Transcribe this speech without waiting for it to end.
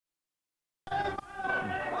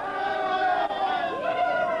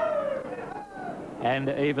and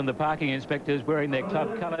even the parking inspectors wearing their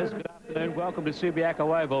club colours. Good afternoon, welcome to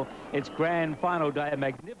Subiaco Oval. It's grand final day, a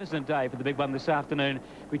magnificent day for the big one this afternoon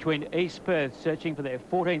between East Perth searching for their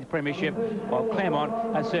 14th premiership, while Claremont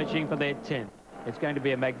are searching for their 10th. It's going to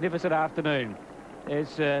be a magnificent afternoon.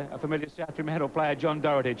 There's a familiar South Fremantle player, John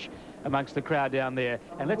Dorotich, amongst the crowd down there.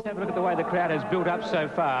 And let's have a look at the way the crowd has built up so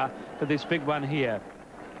far for this big one here.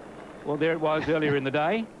 Well, there it was earlier in the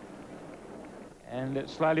day. And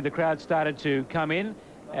slowly the crowd started to come in.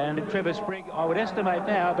 And Trevor Sprigg, I would estimate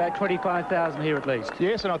now about 25,000 here at least.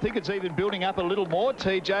 Yes, and I think it's even building up a little more,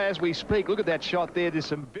 TJ, as we speak. Look at that shot there. There's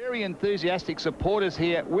some very enthusiastic supporters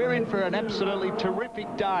here. We're in for an absolutely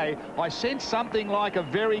terrific day. I sense something like a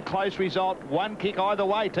very close result. One kick either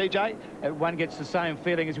way, TJ. One gets the same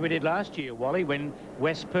feeling as we did last year, Wally, when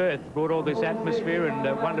West Perth brought all this atmosphere and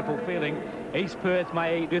wonderful feeling. East Perth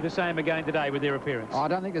may do the same again today with their appearance. I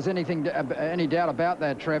don't think there's any doubt about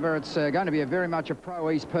that, Trevor. It's going to be very much a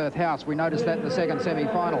pro-East Perth house. We noticed that in the second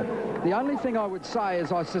semi-final. The only thing I would say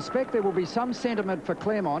is I suspect there will be some sentiment for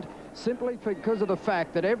Claremont simply because of the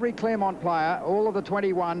fact that every Claremont player, all of the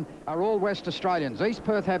 21, are all West Australians. East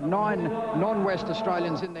Perth have 9 non-West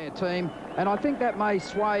Australians in their team, and I think that may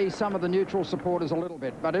sway some of the neutral supporters a little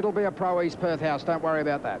bit, but it'll be a pro-East Perth house, don't worry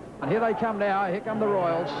about that. And here they come now, here come the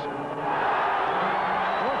Royals.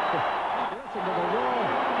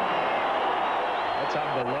 That's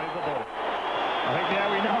unbelievable. I think now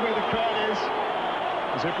we know where the crowd is,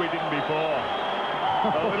 as if we didn't before.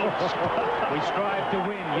 We strive to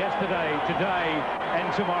win yesterday, today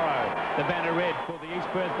and tomorrow. The banner red for the East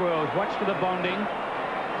Perth Royals. Watch for the bonding.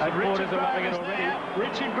 Supporters are loving it already.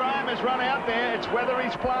 Richard Graham has run out there. It's whether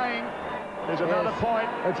he's playing. There's another point.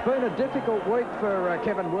 It's been a difficult week for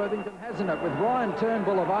Kevin Worthington, hasn't it? With Ryan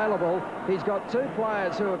Turnbull available, he's got 2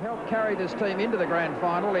 players who have helped carry this team into the grand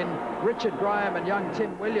final in Richard Graham and young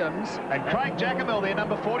Tim Williams. And Craig Jacobell there,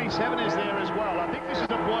 number 47, is there as well. I think this is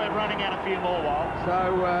a boy of running out a few more while.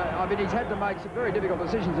 So, I mean, he's had to make some very difficult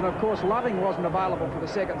decisions. And, of course, Loving wasn't available for the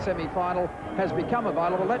second semi-final, has become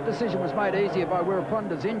available. That decision was made easier by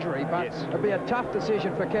Wirrapunda's injury, but yes, it'll be a tough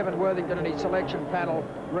decision for Kevin Worthington and his selection panel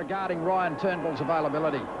regarding Ryan Turnbull's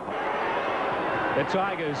availability. The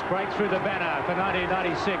Tigers break through the banner for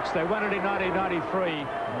 1996. They won it in 1993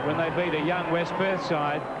 when they beat a young West Perth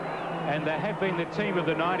side, and they have been the team of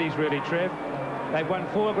the 90s, really, Trev. They've won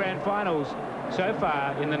 4 grand finals so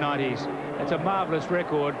far in the 90s. It's a marvellous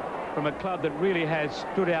record from a club that really has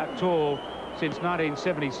stood out tall since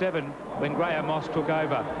 1977 when Graham Moss took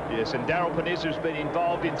over. Yes, and Daryl Penizu's been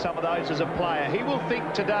involved in some of those as a player. He will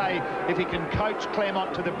think today, if he can coach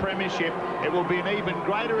Claremont to the premiership, it will be an even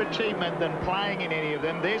greater achievement than playing in any of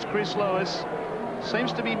them. There's Chris Lewis.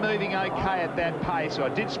 Seems to be moving okay at that pace. I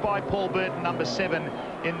did spy Paul Burton, number 7,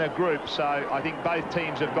 in the group, so I think both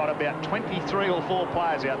teams have got about 23 or 4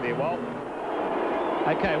 players out there, Walt.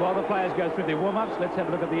 Okay, while the players go through their warm-ups, let's have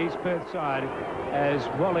a look at the East Perth side. As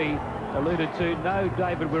Wally alluded to, no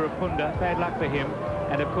David Wirrapunda, bad luck for him.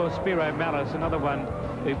 And, of course, Spiro Mallis, another one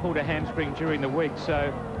who pulled a hamstring during the week.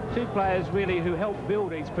 So 2 players, really, who helped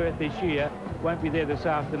build East Perth this year won't be there this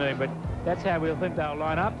afternoon. But that's how we'll think they'll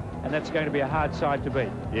line up, and that's going to be a hard side to beat.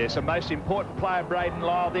 Yes, the most important player, Braden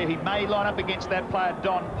Lyle, there. He may line up against that player,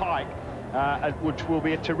 Don Pike, which will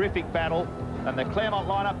be a terrific battle. And the Claremont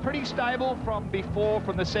lineup pretty stable from before,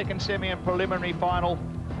 from the second semi and preliminary final,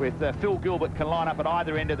 with Phil Gilbert can line up at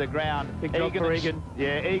either end of the ground. Big job for Egan.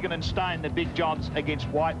 Yeah, Egan and Stone, the big jobs against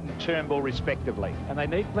White and Turnbull, respectively. And they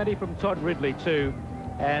need plenty from Todd Ridley too,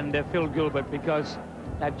 and Phil Gilbert, because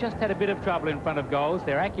they've just had a bit of trouble in front of goals.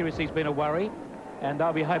 Their accuracy's been a worry, and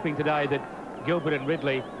they'll be hoping today that Gilbert and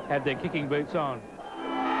Ridley have their kicking boots on.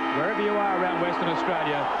 Wherever you are around Western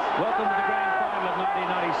Australia, welcome to the grand final of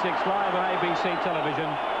 1996, live on ABC television.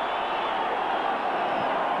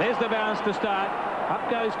 There's the bounce to start. Up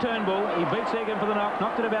goes Turnbull. He beats Egan for the knock.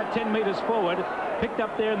 Knocked it about 10 metres forward. Picked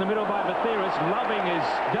up there in the middle by Matheris. Loving is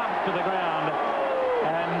dumped to the ground.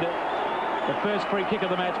 And the first free kick of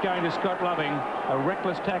the match going to Scott Loving. A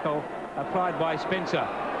reckless tackle applied by Spencer.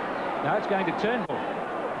 Now it's going to Turnbull.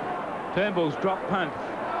 Turnbull's drop punt.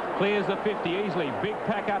 Clears the 50 easily. Big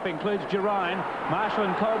pack up includes Gerine. Marshall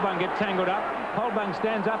and Colbung get tangled up. Colbung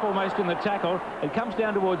stands up almost in the tackle. It comes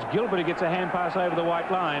down towards Gilbert, who gets a hand pass over the white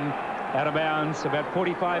line. Out of bounds, about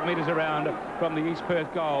 45 metres around from the East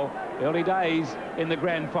Perth goal. Early days in the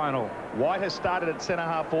grand final. White has started at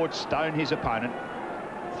centre-half forward, Stone his opponent.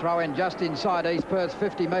 Throw in just inside East Perth's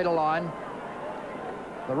 50-metre line.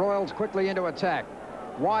 The Royals quickly into attack.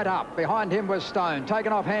 White up. Behind him was Stone.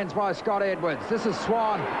 Taken off hands by Scott Edwards. This is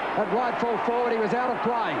Swan at right full forward. He was out of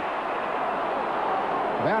play.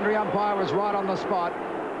 The boundary umpire was right on the spot.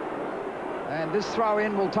 And this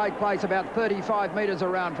throw-in will take place about 35 metres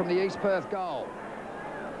around from the East Perth goal.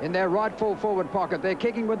 In their right full forward pocket. They're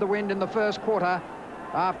kicking with the wind in the first quarter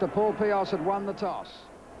after Paul Pios had won the toss.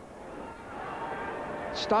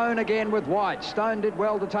 Stone again with White. Stone did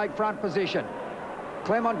well to take front position.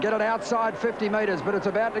 Claremont get it outside 50 metres, but it's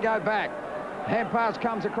about to go back. Hand pass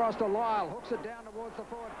comes across to Lyle, hooks it down towards the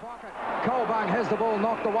forward pocket. Colbung has the ball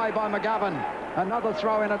knocked away by McGovern. Another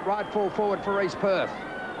throw in at right full forward for East Perth.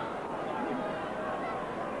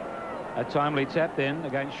 A timely tap then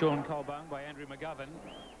against Sean Colbung by Andrew McGovern.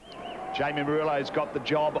 Jamie Murillo's got the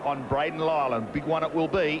job on Braden Lyle, and big one it will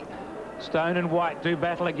be. Stone and White do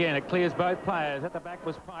battle again. It clears both players. At the back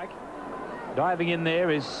was Pike. Diving in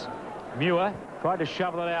there is Muir. Tried to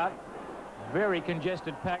shovel it out. Very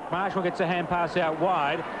congested pack. Marshall gets a hand pass out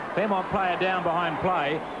wide. Claremont player down behind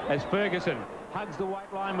play as Ferguson hugs the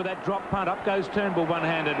white line with that drop punt. Up goes Turnbull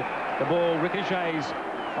one-handed. The ball ricochets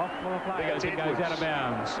off for the player as it goes out of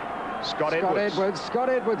bounds. Scott Edwards. Scott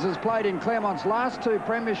Edwards has played in Claremont's last two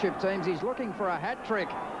premiership teams. He's looking for a hat-trick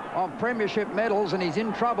of premiership medals, and he's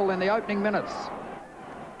in trouble in the opening minutes.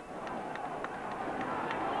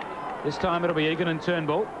 This time it'll be Egan and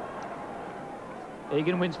Turnbull.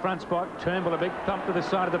 Egan wins front spot. Turnbull a big thump to the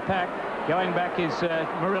side of the pack. Going back is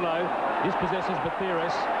Murillo. Dispossesses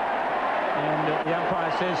Bathiris. And the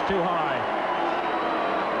umpire says too high.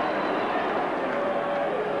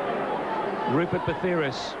 Rupert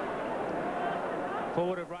Bathiris.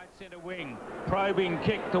 Forward of right centre wing. Probing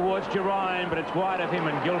kick towards Gerine, but it's wide of him,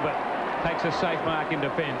 and Gilbert takes a safe mark in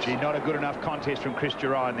defence. Gee, not a good enough contest from Chris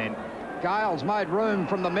Gerine then. Gales made room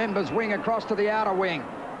from the members' wing across to the outer wing.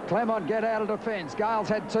 Claremont get out of defence. Gales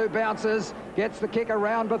had two bounces. Gets the kick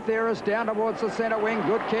around Bathiris down towards the centre wing.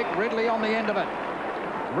 Good kick. Ridley on the end of it.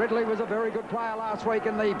 Ridley was a very good player last week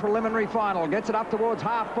in the preliminary final. Gets it up towards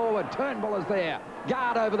half forward. Turnbull is there.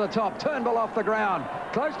 Guard over the top. Turnbull off the ground.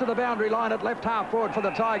 Close to the boundary line at left half forward for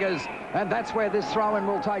the Tigers. And that's where this throw-in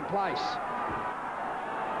will take place.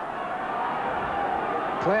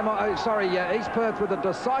 East Perth with a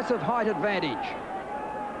decisive height advantage.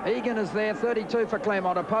 Egan is there, 32 for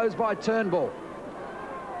Claremont, opposed by Turnbull.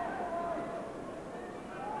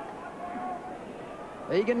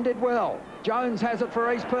 Egan did well. Jones has it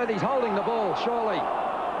for East Perth. He's holding the ball, surely.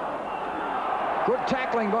 Good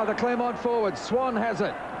tackling by the Claremont forwards. Swan has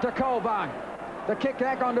it to Colbung. The kick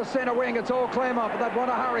back onto centre wing. It's all Claremont, but they'd want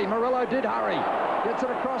to hurry. Murillo did hurry. Gets it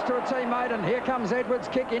across to a teammate, and here comes Edwards'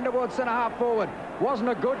 kick in towards centre half forward. Wasn't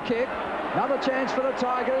a good kick. Another chance for the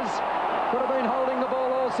Tigers. Could have been holding the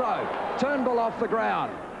ball also. Turnbull off the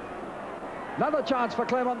ground. Another chance for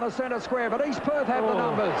Claremont in the centre square, but East Perth have the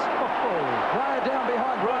numbers. Player down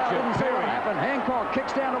behind Rail, didn't see what happened. Hancock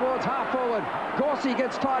kicks down towards half forward. Gorsey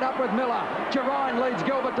gets tied up with Miller. Gerine leads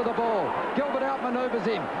Gilbert to the ball. Gilbert outmanoeuvres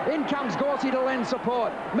him. In comes Gorsey to lend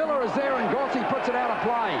support. Miller is there, and Gorsey puts it out of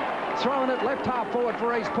play. Throwing it left half forward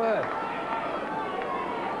for East Perth.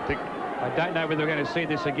 I don't know whether we're going to see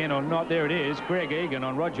this again or not. There it is. Greg Egan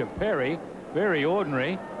on Roger Perry. Very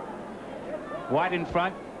ordinary. White in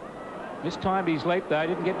front. This time he's leaped though,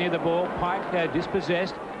 didn't get near the ball. Pike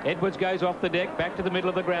dispossessed. Edwards goes off the deck, back to the middle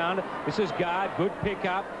of the ground. This is Guard, good pick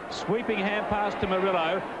up. Sweeping hand pass to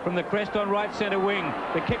Murillo from the crest on right centre wing.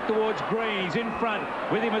 The kick towards Green, he's in front.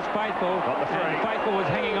 With him is Faithful. Got the free. And Faithful was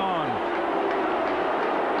hanging on.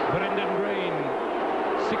 Brendan Green,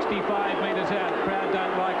 65 metres out. Crowd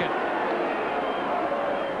don't like it.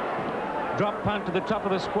 Drop punt to the top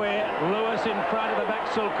of the square. Lewis in front of the back.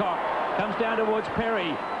 Silcock comes down towards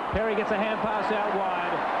Perry. Perry gets a hand pass out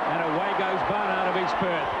wide, and away goes Barnard of East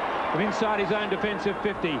Perth. From inside his own defensive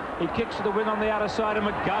 50, he kicks to the wing on the outer side, and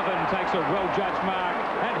McGovern takes a well-judged mark,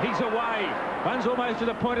 and he's away. Runs almost to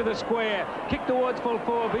the point of the square. Kick towards full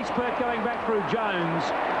forward. East Perth going back through Jones,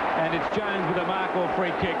 and it's Jones with a mark or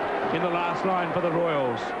free kick in the last line for the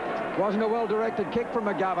Royals. Wasn't a well-directed kick from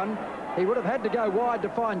McGovern. He would have had to go wide to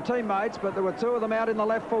find teammates, but there were two of them out in the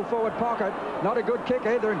left full forward pocket. Not a good kick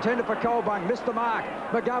either, intended for Colbung. Missed the mark.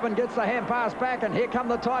 McGovern gets the hand pass back, and here come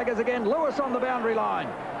the Tigers again. Lewis on the boundary line.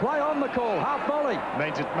 Play on the call. Half volley.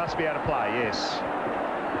 Means it must be out of play, yes.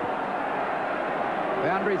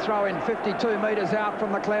 Boundary throw in 52 metres out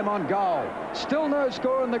from the Claremont goal. Still no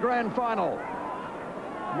score in the grand final.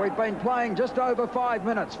 We've been playing just over 5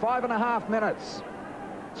 minutes, 5.5 minutes.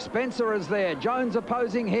 Spencer is there. Jones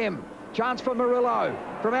opposing him. Chance for Murillo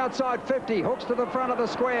from outside 50. Hooks to the front of the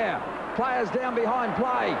square. Players down behind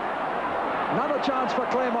play. Another chance for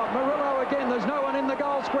Claremont. Murillo again. There's no one in the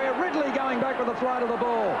goal square. Ridley going back with the flight of the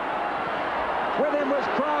ball. With him was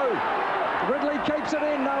Crow. Ridley keeps it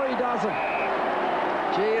in. No, he doesn't.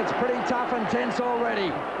 Gee, it's pretty tough and tense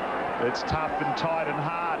already. It's tough and tight and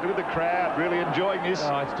hard. Look at the crowd really enjoying this.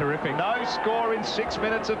 Oh, it's terrific. No score in 6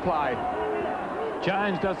 minutes of play.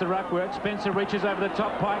 Jones does the ruck work. Spencer reaches over the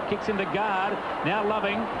top. Pike kicks into guard. Now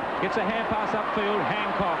Loving gets a hand pass upfield.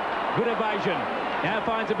 Hancock, good evasion. Now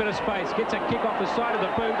finds a bit of space. Gets a kick off the side of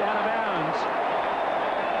the boot, out of bounds.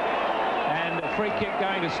 And a free kick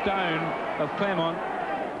going to Stone of Claremont.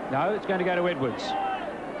 No, it's going to go to Edwards.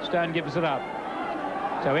 Stone gives it up.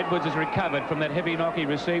 So Edwards has recovered from that heavy knock he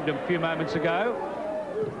received a few moments ago.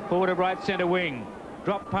 Forward of right centre wing.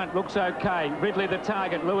 Drop punt looks okay. Ridley the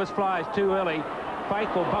target. Lewis flies too early.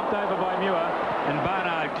 Faithful bumped over by Muir, and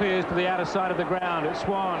Barnard clears to the outer side of the ground.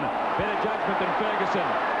 Swan, better judgment than Ferguson.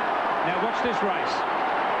 Now watch this race.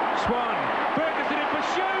 Swan, Ferguson in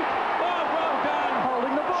pursuit. Oh, well done.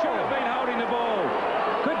 Holding the ball. Should have been holding the ball.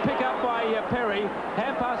 Good pick up by Perry.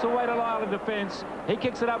 Hand pass away to Lyle in defence. He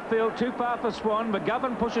kicks it upfield, too far for Swan.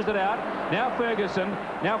 McGovern pushes it out. Now Ferguson.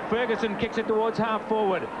 Now Ferguson kicks it towards half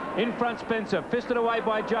forward. In front Spencer. Fisted away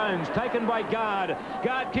by Jones. Taken by Guard.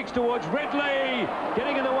 Guard kicks towards Ridley.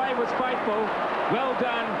 Getting in the way was Faithful. Well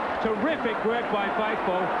done. Terrific work by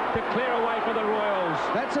Faithful to clear away for the Royals.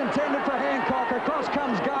 That's intended for Hancock. Across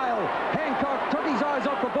comes Gale. Hancock took his eyes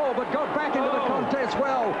off the ball but got back into the contest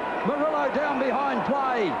well. Murillo down behind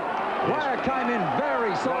play. Player came in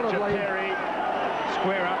very solidly. Roger Perry.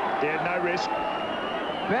 Square up. Yeah, no risk.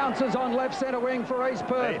 Bounces on left centre wing for East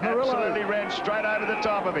Perth. He absolutely ran straight over the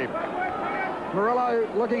top of him. Murillo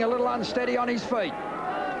looking a little unsteady on his feet.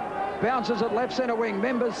 Bounces at left centre wing.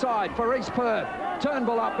 Members side for East Perth.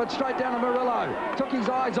 Turnbull up, but straight down to Murillo. Took his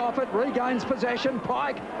eyes off it. Regains possession.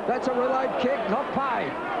 Pike. That's a reload kick. Not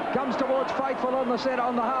paid. Comes towards Faithful on the centre,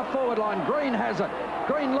 on the half forward line. Green has it.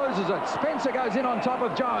 Green loses it. Spencer goes in on top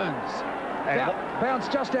of Jones. Bounce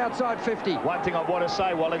just outside 50. One thing I want to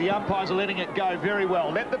say, Wally, the umpires are letting it go very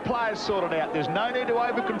well. Let the players sort it out. There's no need to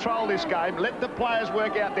over-control this game. Let the players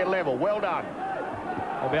work out their level. Well done.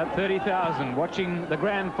 About 30,000 watching the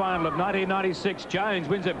grand final of 1996. Jones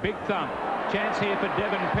wins a big thump. Chance here for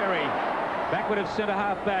Devon Perry. Backward of centre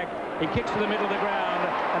half back. He kicks to the middle of the ground,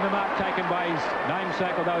 and the mark taken by his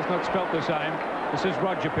namesake, although it's not spelt the same. This is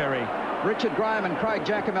Roger Perry. Richard Graham and Craig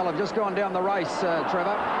Jackamel have just gone down the race,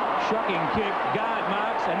 Trevor. Shocking kick. Guard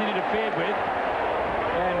marks and then interfered with.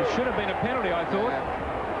 And should have been a penalty, I thought.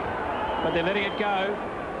 Yeah. But they're letting it go.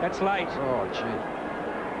 That's late. Oh,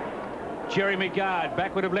 gee. Jeremy Guard,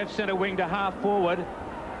 backward of left centre wing to half forward.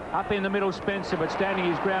 Up in the middle, Spencer, but standing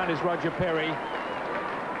his ground is Roger Perry.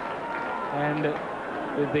 And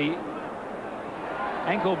with the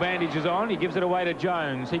ankle bandages on, he gives it away to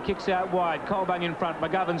Jones. He kicks out wide. Colbung in front.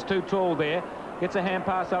 McGovern's too tall there. Gets a hand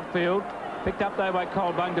pass upfield. Picked up though by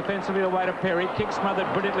Colbung. Defensively away to Perry. Kick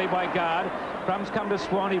smothered brilliantly by Guard. Crumbs come to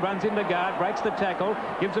Swan. He runs into Guard. Breaks the tackle.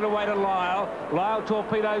 Gives it away to Lyle. Lyle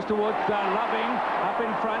torpedoes towards Loving. Up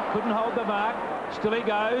in front. Couldn't hold the mark. Still he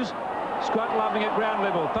goes. Scott Loving at ground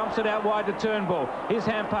level. Thumps it out wide to Turnbull. His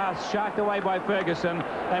hand pass sharked away by Ferguson.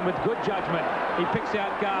 And with good judgment, he picks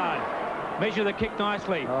out Guard. Measure the kick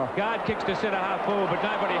nicely. Guard kicks to centre half forward, but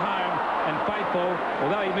nobody home. And Faithful,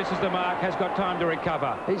 although he misses the mark, has got time to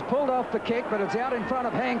recover. He's pulled off the kick, but it's out in front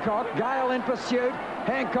of Hancock. Gale in pursuit.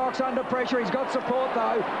 Hancock's under pressure. He's got support,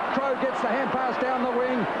 though. Crow gets the hand pass down the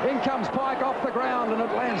wing. In comes Pike off the ground, and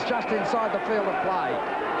it lands just inside the field of play.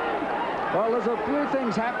 Well, there's a few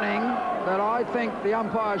things happening that I think the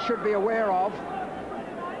umpires should be aware of.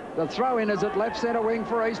 The throw-in is at left centre wing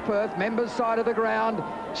for East Perth. Members side of the ground.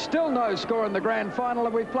 Still no score in the grand final,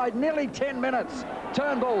 and we've played nearly 10 minutes.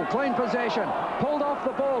 Turnbull, clean possession. Pulled off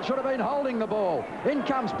the ball. Should have been holding the ball. In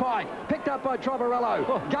comes Pike. Picked up by Trovarello.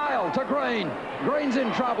 Gale to Green. Green's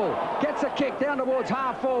in trouble. Gets a kick down towards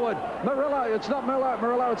half forward. Murillo, it's not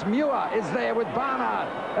Murillo, it's Muir is there with Barnard.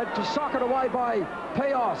 To sock it away by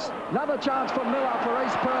Pios. Another chance for Miller for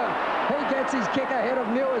East Perth. He gets his kick ahead of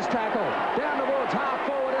Muir's tackle. Down towards half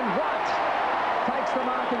forward, and White takes the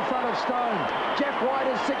mark in front of Stone. Jeff White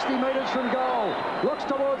is 60 metres from goal. Looks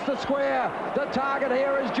towards the square. The target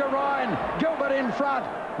here is Jerine. Gilbert in front.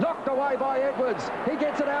 Knocked away by Edwards. He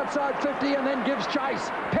gets it outside 50 and then gives chase.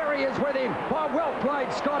 Perry is with him. Oh, well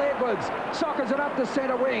played, Scott Edwards. Sockers it up to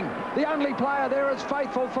centre wing. The only player there is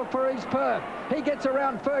Faithful for East Perth. He gets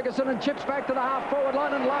around Ferguson and chips back to the half-forward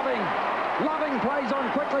line, and Loving plays on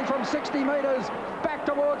quickly from 60 metres. Back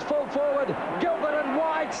towards full forward. Gilbert and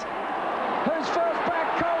White. Who's first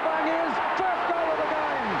back? Colbung is. First goal of the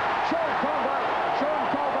game. Sean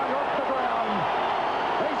Colbung off the ground.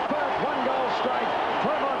 East Perth 1 goal straight.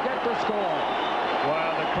 Claremont get to score.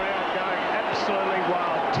 Wow, the crowd going absolutely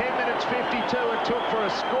wild. 10 minutes 52 it took for a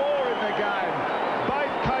score in the game.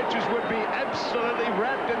 Both coaches would be absolutely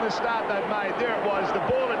wrapped in the start they've made. There it was, the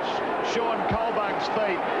ball at Sean Colbung's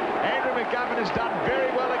feet. Andrew McGovern has done very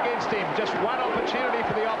well against him. Just one opportunity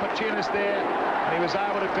for the opportunist there, and he was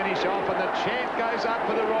able to finish off, and the chant goes up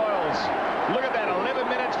for the Royals. Look at that, 11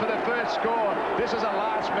 minutes for the first score. This is a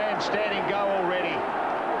last man standing go already.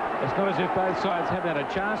 It's not as if both sides haven't had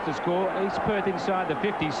a chance to score. East Perth inside the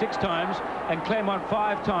 50 6 times and Claremont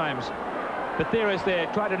 5 times. But there is there,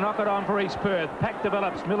 try to knock it on for East Perth. Pack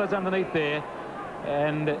develops, Miller's underneath there,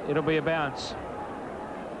 and it'll be a bounce.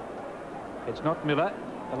 It's not Miller,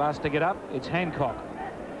 the last to get up, it's Hancock.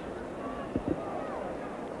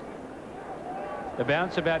 The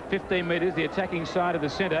bounce about 15 metres, the attacking side of the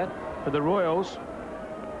centre for the Royals.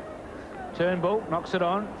 Turnbull knocks it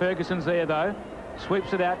on, Ferguson's there though.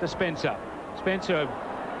 Sweeps it out to Spencer. Spencer,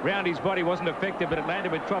 round his body, wasn't effective, but it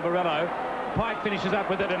landed with Trovarello. Pike finishes up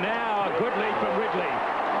with it, and now a good lead from Ridley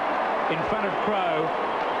in front of Crow.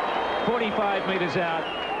 45 metres out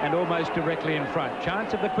and almost directly in front.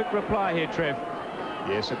 Chance of the quick reply here, Trev.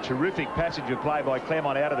 Yes, a terrific passage of play by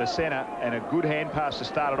Claremont out of the centre, and a good hand pass to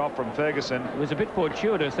start it off from Ferguson. It was a bit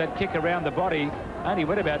fortuitous, that kick around the body. Only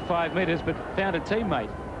went about 5 metres, but found a teammate.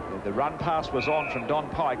 The run pass was on from Don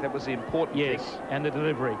Pike. That was the important kick. And the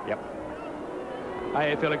delivery. Yep.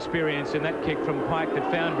 AFL experience in that kick from Pike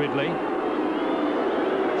that found Ridley.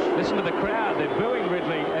 Listen to the crowd. They're booing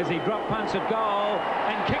Ridley as he drop punts at goal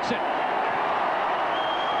and kicks it.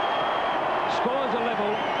 Scores a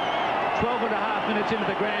level. 12.5 minutes into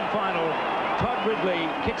the grand final. Todd Ridley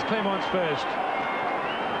kicks Claremont's first.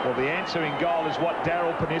 Well, the answer in goal is what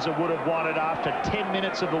Daryl Panizza would have wanted after 10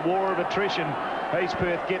 minutes of a war of attrition. East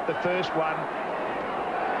Perth get the first one.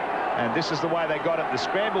 And this is the way they got it. The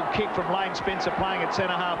scramble kick from Lane Spencer playing at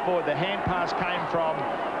centre-half forward. The hand pass came from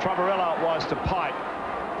Trovarello, it was to Pike.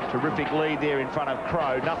 Terrific lead there in front of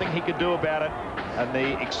Crow. Nothing he could do about it. And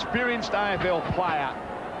the experienced AFL player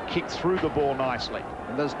kicked through the ball nicely.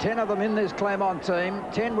 And there's 10 of them in this Claremont team,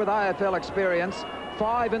 10 with AFL experience,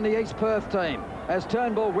 5 in the East Perth team. As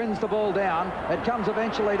Turnbull wins the ball down, it comes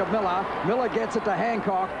eventually to Miller. Miller gets it to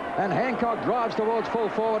Hancock, and Hancock drives towards full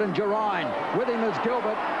forward, and Gerine with him is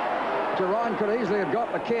Gilbert. Gerine could easily have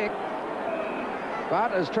got the kick,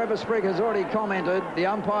 but as Trevor Sprigg has already commented, the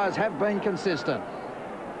umpires have been consistent.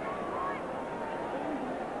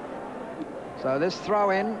 So this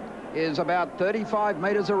throw-in is about 35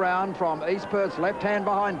 metres around from East Perth's left-hand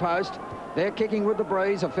behind post. They're kicking with the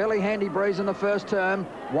breeze, a fairly handy breeze in the first term.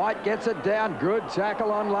 White gets it down, good tackle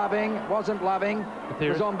on Loving. Wasn't Loving, it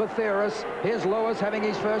was on Batheris. Here's Lewis having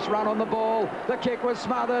his first run on the ball. The kick was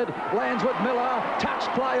smothered, lands with Miller, touch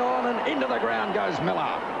play on, and into the ground goes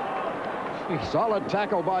Miller. Solid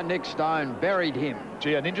tackle by Nick Stone, buried him.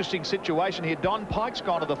 Gee, an interesting situation here. Don Pike's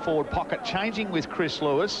gone to the forward pocket, changing with Chris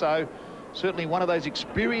Lewis, so certainly one of those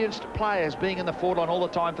experienced players being in the forward line all the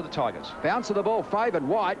time for the Tigers. Bounce of the ball favoured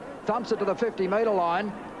White, thumps it to the 50-metre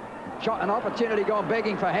line. Shot an opportunity gone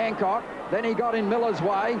begging for Hancock. Then he got in Miller's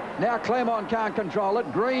way. Now Claremont can't control it.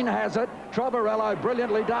 Green has it. Trovarello,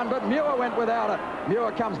 brilliantly done, but Muir went without it.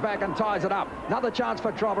 Muir comes back and ties it up. Another chance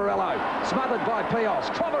for Trovarello. Smothered by Pios.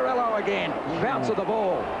 Trovarello again. Bounce of the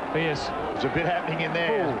ball. Pios. There's a bit happening in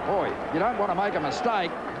there. Ooh, boy, you don't want to make a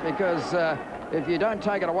mistake, because if you don't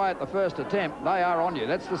take it away at the first attempt, they are on you.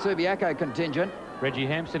 That's the Subiaco contingent. Reggie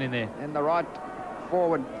Hampson in there. In the right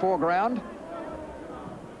forward foreground.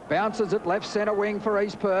 Bounces it left centre wing for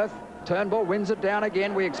East Perth. Turnbull wins it down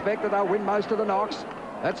again. We expect that they'll win most of the knocks.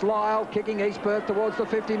 That's Lyle kicking East Perth towards the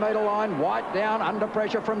 50-metre line. White down under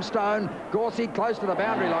pressure from Stone. Gorsey close to the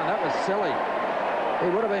boundary line. That was silly.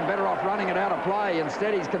 He would have been better off running it out of play.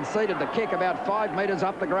 Instead, he's conceded the kick about 5 metres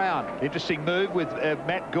up the ground. Interesting move with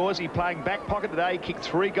Matt Gorsey playing back pocket today. He kicked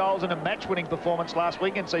 3 goals in a match-winning performance last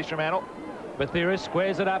week against East Fremantle. Batheris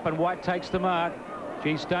squares it up and White takes the mark.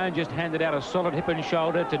 G. Stone just handed out a solid hip and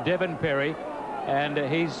shoulder to Devon Perry, and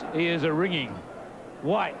his ears are ringing.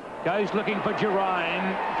 White goes looking for Gerine.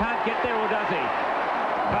 Can't get there, or does he?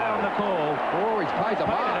 Pay on the call. Oh, he's paid the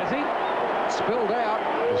mark. Has he? Spilled out.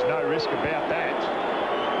 There's no risk about that.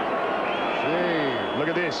 Gee, look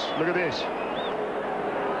at this. Look at this.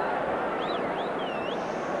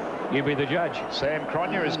 You be the judge. Sam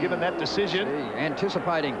Cronje has given that decision. Gee,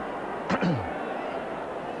 anticipating.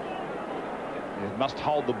 You must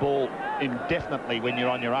hold the ball indefinitely when you're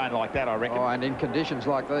on your own like that, I reckon. Oh, and in conditions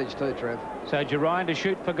like these too, Trev. So Gerine to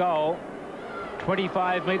shoot for goal.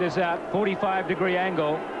 25 metres out, 45-degree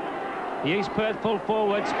angle. The East Perth full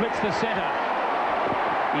forward, splits the centre.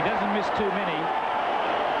 He doesn't miss too many.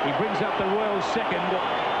 He brings up the Royals second.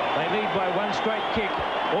 They lead by 1 straight kick.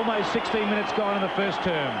 Almost 16 minutes gone in the first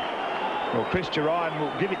term. Well, Chris Ryan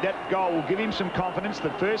will give it, that goal will give him some confidence.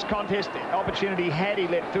 The first contest opportunity he had, he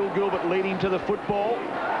let Phil Gilbert lead him to the football.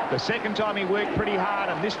 The second time he worked pretty hard,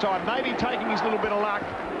 and this time maybe taking his little bit of luck.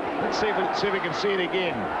 Let's see if we can see it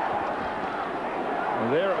again.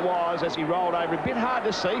 Well, there it was as he rolled over. A bit hard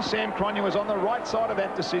to see. Sam Cronje was on the right side of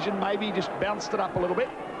that decision. Maybe he just bounced it up a little bit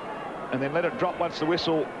and then let it drop once the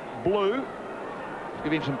whistle blew.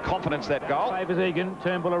 Give him some confidence, that goal. Favours Egan.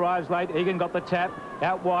 Turnbull arrives late. Egan got the tap.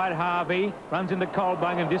 Out wide, Harvey. Runs into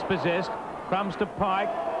Colbung and dispossessed. Crumbs to Pike.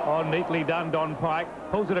 Oh, neatly done, Don Pike.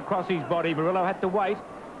 Pulls it across his body. Murillo had to wait.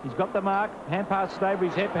 He's got the mark. Hand pass over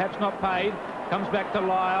his head, perhaps not paid. Comes back to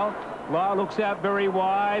Lyle. Lyle looks out very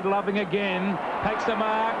wide. Loving again. Takes the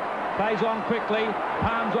mark. Plays on quickly.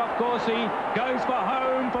 Palms off Corsi. Goes for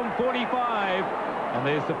home from 45. And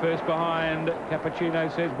there's the first behind. Cappuccino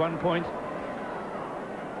says 1 point.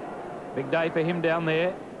 Big day for him down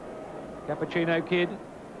there. Cappuccino kid,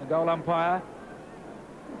 the goal umpire.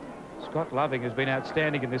 Scott Loving has been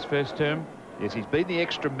outstanding in this first term. Yes, he's been the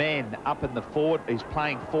extra man up in the forward. He's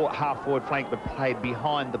playing half forward flank, but played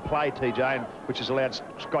behind the play, TJ, and which has allowed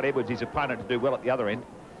Scott Edwards, his opponent, to do well at the other end.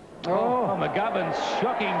 Oh, McGovern's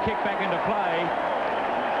shocking kick back into play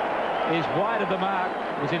is wide of the mark.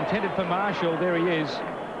 It was intended for Marshall. There he is.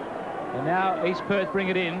 And now East Perth bring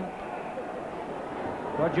it in.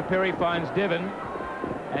 Roger Perry finds Devon,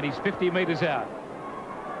 and he's 50 metres out.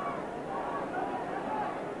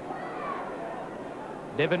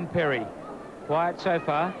 Devon Perry, quiet so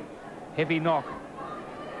far. Heavy knock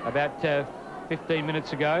about 15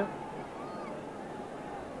 minutes ago.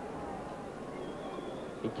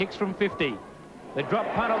 He kicks from 50. The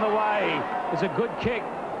drop punt on the way is a good kick.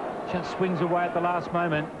 Just swings away at the last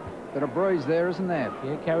moment. Bit of breeze there, isn't there?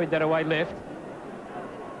 Yeah, carried that away left.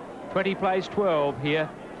 20 plays 12 here.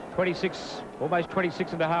 26, almost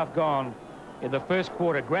 26 and a half gone in the first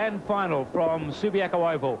quarter. Grand final from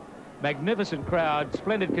Subiaco Oval. Magnificent crowd,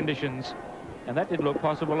 splendid conditions. And that didn't look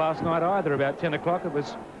possible last night either. About 10 o'clock, it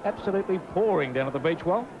was absolutely pouring down at the beach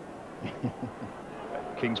wall.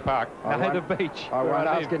 Kings Park. No, the beach. I won't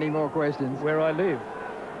ask any more questions. Where I live.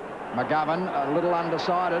 McGovern, a little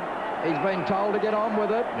undecided. He's been told to get on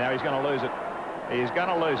with it. Now he's going to lose it. He's going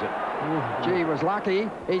to lose it. Gee, he was lucky.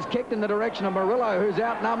 He's kicked in the direction of Murillo, who's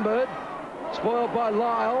outnumbered. Spoiled by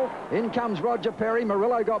Lyle. In comes Roger Perry.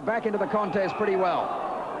 Murillo got back into the contest pretty well.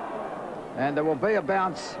 And there will be a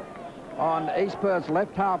bounce on East Perth's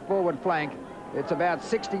left half forward flank. It's about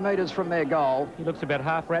 60 metres from their goal. He looks about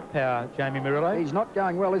half rat power, Jamie Murillo. He's not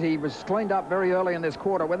going well, is he? He was cleaned up very early in this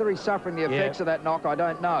quarter. Whether he's suffering the effects of that knock, I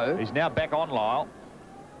don't know. He's now back on Lyle.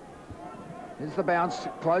 Here's the bounce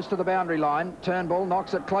close to the boundary line. Turnbull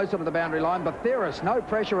knocks it closer to the boundary line. Batheris, no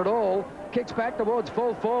pressure at all. Kicks back towards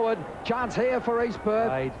full forward. Chance here for East Perth.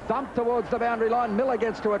 Right. Thump towards the boundary line. Miller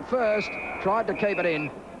gets to it first. Tried to keep it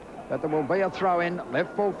in. But there will be a throw-in.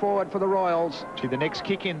 Left full forward for the Royals. Gee, the next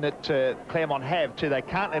kick-in that Claremont have, too, they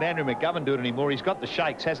can't let Andrew McGovern do it anymore. He's got the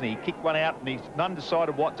shakes, hasn't he? He kicked one out and he's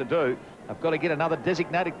undecided what to do. I've got to get another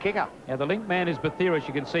designated kicker. Now, the link man is Batheris.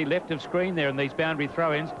 You can see left of screen there in these boundary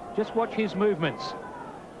throw-ins. Just watch his movements.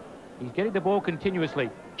 He's getting the ball continuously.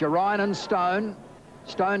 Ryan and Stone.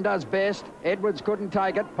 Stone does best. Edwards couldn't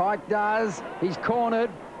take it. Pike does. He's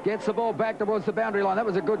cornered. Gets the ball back towards the boundary line. That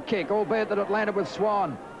was a good kick, albeit that it landed with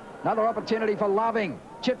Swan. Another opportunity for Loving.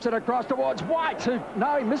 Chips it across towards White, who,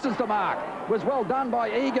 no, he misses the mark. Was well done by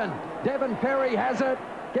Egan. Devon Perry has it.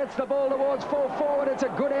 Gets the ball towards full forward. It's a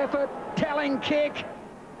good effort. Telling kick.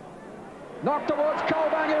 Knocked towards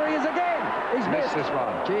Colbung. Here he is again. He's missed this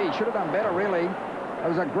one. Gee, should have done better, really. It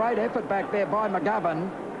was a great effort back there by McGovern,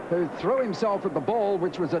 who threw himself at the ball,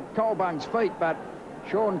 which was at Colbung's feet, but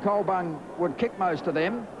Sean Colbung would kick most of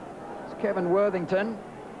them. It's Kevin Worthington.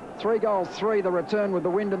 3 goals, 3, the return with the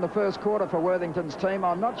wind in the first quarter for Worthington's team.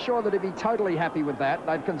 I'm not sure that he'd be totally happy with that.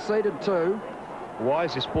 They've conceded 2. Why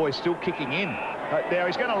is this boy still kicking in? Now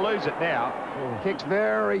he's going to lose it now. Kicks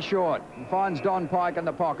very short and finds Don Pike in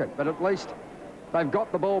the pocket, but at least they've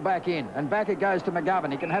got the ball back in, and back it goes to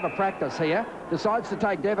McGovern. He can have a practice here. Decides to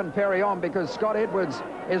take Devon Perry on because Scott Edwards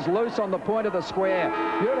is loose on the point of the square.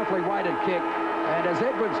 Beautifully weighted kick, and as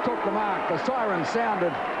Edwards took the mark, the siren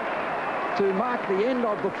sounded to mark the end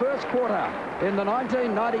of the first quarter in the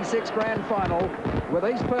 1996 Grand Final, with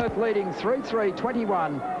East Perth leading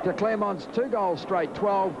 3-3-21 to Claremont's 2 goals straight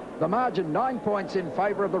 12. The margin 9 points in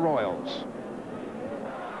favour of the Royals.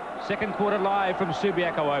 Second quarter live from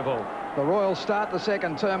Subiaco Oval. The Royals start the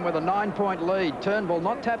second term with a 9-point lead. Turnbull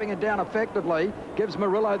not tapping it down effectively gives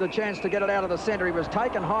Murillo the chance to get it out of the centre. He was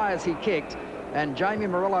taken high as he kicked, and Jamie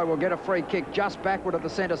Murillo will get a free kick just backward of the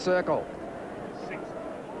centre circle.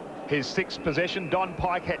 his 6th possession. Don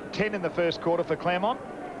Pike had 10 in the first quarter for Claremont.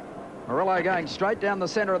 Murillo going straight down the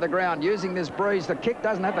centre of the ground, using this breeze. The kick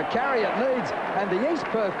doesn't have the carry it needs, and the East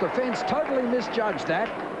Perth defence totally misjudged that.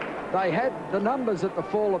 They had the numbers at the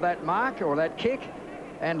fall of that mark, or that kick,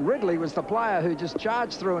 and Ridley was the player who just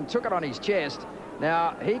charged through and took it on his chest.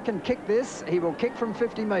 Now, he can kick this. He will kick from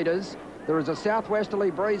 50 metres. There is a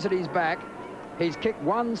southwesterly breeze at his back. He's kicked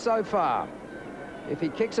 1 so far. If he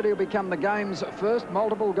kicks it, he'll become the game's first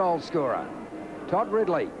multiple goal scorer. Todd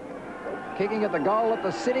Ridley, kicking at the goal at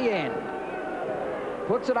the city end.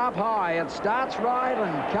 Puts it up high. It starts right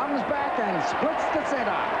and comes back and splits the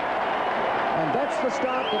centre. And that's the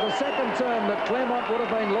start to the second term that Claremont would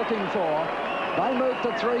have been looking for. They moved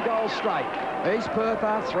to 3 goals straight. East Perth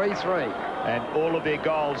are 3-3. And all of their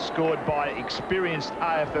goals scored by experienced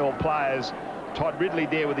AFL players. Todd Ridley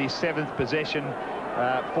there with his 7th possession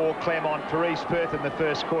for Claremont. For East Perth in the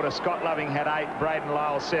first quarter, Scott Loving had 8, Braden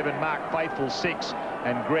Lyle 7, Mark Faithful 6,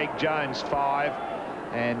 and Greg Jones 5.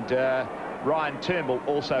 And Ryan Turnbull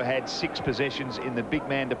also had 6 possessions in the big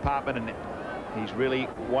man department, and he's really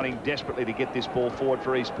wanting desperately to get this ball forward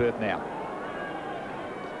for East Perth now.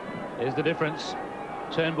 There's the difference.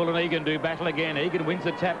 Turnbull and Egan do battle again. Egan wins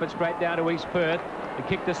the tap, but straight down to East Perth. The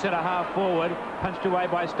kick to centre half forward, punched away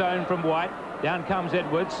by Stone from White. Down comes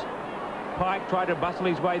Edwards. Pike tried to bustle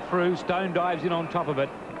his way through. Stone dives in on top of it.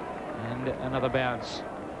 And another bounce.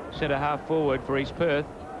 Centre half forward for East Perth.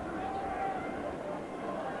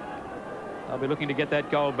 They'll be looking to get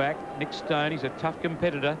that goal back. Nick Stone, he's a tough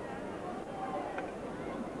competitor.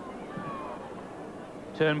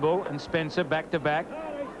 Turnbull and Spencer back to back.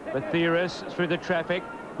 Bathiris through the traffic.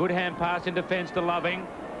 Good hand pass in defence to Loving.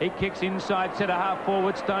 He kicks inside centre half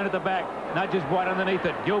forward. Stone at the back. Nudges White underneath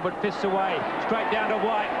it. Gilbert fists away. Straight down to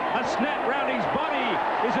White. A snap round his body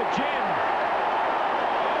is a gem.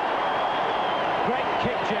 Great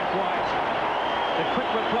kick, Jeff White. The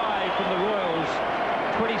quick reply from the Royals.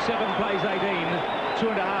 27 plays 18.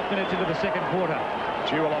 2.5 minutes into the second quarter.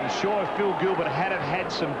 Well, I'm sure if Phil Gilbert had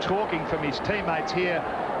had some talking from his teammates here,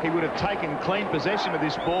 he would have taken clean possession of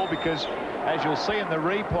this ball, because as you'll see in the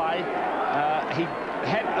replay, he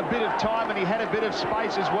had a bit of time and he had a bit of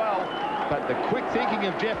space as well. But the quick thinking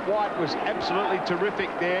of Jeff White was absolutely terrific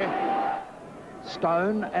there.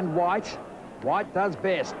 Stone and White. White does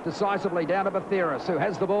best. Decisively down to Bathiris, who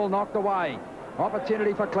has the ball knocked away.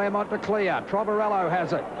 Opportunity for Claremont to clear. Trovarello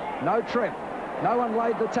has it. No trip. No one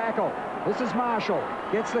laid the tackle. This is Marshall.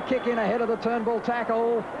 Gets the kick in ahead of the Turnbull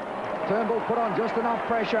tackle. Turnbull put on just enough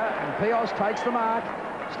pressure, and Pios takes the mark.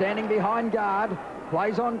 Standing behind guard.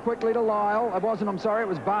 Plays on quickly to Lyle. It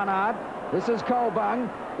was Barnard. This is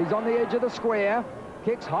Colbung. He's on the edge of the square.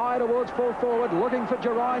 Kicks high towards full forward, looking for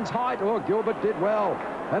Geraint's height. Oh, Gilbert did well.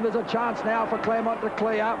 And there's a chance now for Claremont to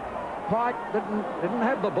clear. Pike didn't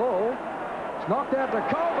have the ball. It's knocked out to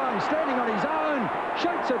Colbung, standing on his own.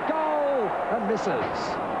 Shoots a goal and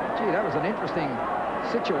misses. Gee, that was an interesting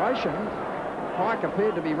situation. Pike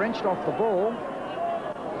appeared to be wrenched off the ball.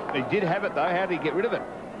 He did have it, though. How did he get rid of it?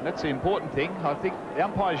 That's the important thing. I think the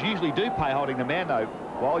umpires usually do pay holding the man, though.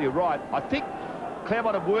 Well, you're right. I think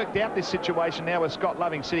Claremont have worked out this situation now with Scott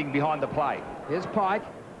Loving sitting behind the play. Here's Pike.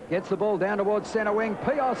 Gets the ball down towards centre wing.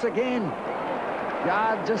 Pios again.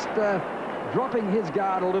 Guard just dropping his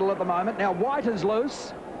guard a little at the moment. Now White is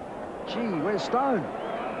loose. Gee, where's Stone?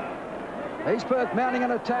 East Perth mounting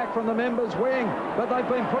an attack from the members' wing, but they've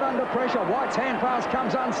been put under pressure. White's hand pass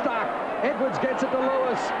comes unstuck. Edwards gets it to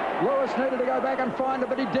Lewis. Lewis needed to go back and find it,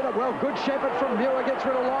 but he did it well. Good shepherd from Muir, gets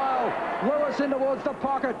rid of Lyle. Lewis in towards the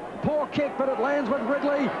pocket. Poor kick, but it lands with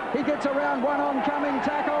Ridley. He gets around one oncoming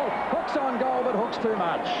tackle. Hooks on goal, but hooks too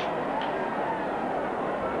much.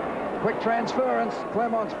 Quick transference.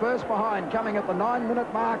 Claremont's first behind, coming at the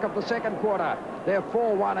 9-minute mark of the second quarter. They're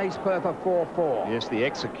 4-1, East Perth are 4-4. Yes, the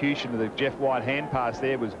execution of the Jeff White hand pass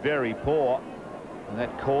there was very poor, and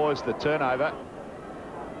that caused the turnover.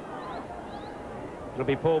 It'll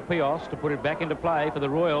be Paul Pios to put it back into play for the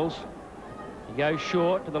Royals. He goes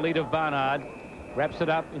short to the lead of Barnard. Wraps it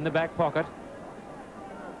up in the back pocket.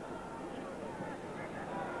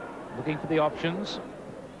 Looking for the options.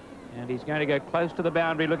 And he's going to go close to the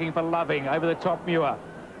boundary, looking for Loving. Over the top, Muir.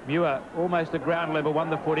 Muir, almost at ground level, won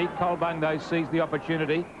the footy. Colbung, though, seized the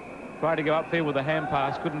opportunity. Tried to go upfield with a hand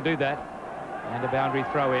pass, couldn't do that. And a boundary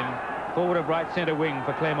throw in. Forward of right centre wing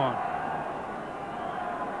for Claremont.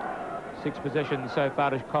 6 possessions so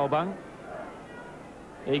far to Colbung.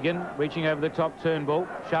 Egan reaching over the top, Turnbull.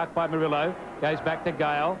 Shark by Murillo. Goes back to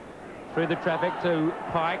Gale. Through the traffic to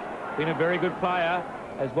Pike. Been a very good player.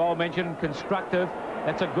 As Wall mentioned, constructive.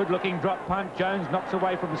 That's a good-looking drop punt. Jones knocks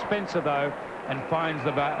away from Spencer, though, and finds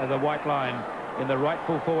the white line. in the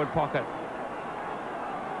rightful forward pocket.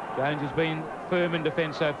 Jones has been firm in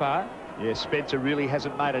defence so far. Yeah, Spencer really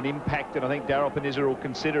hasn't made an impact, and I think Daryl Panizza will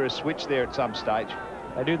consider a switch there at some stage.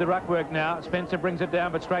 They do the ruck work now. Spencer brings it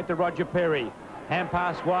down, but straight to Roger Perry. Hand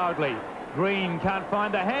pass wildly. Green can't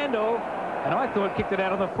find the handle, and I thought kicked it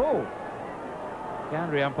out on the full.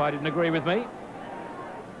 Boundary umpire didn't agree with me.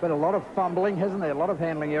 But a lot of fumbling, hasn't there? A lot of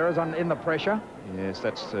handling errors in the pressure. Yes,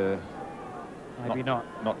 that's maybe not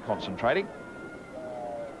concentrating.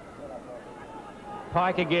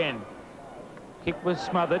 Pike again. Kick was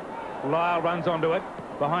smothered. Lyle runs onto it.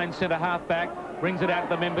 Behind centre half-back. Brings it out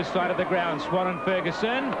to the members' side of the ground. Swan and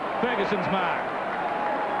Ferguson. Ferguson's mark.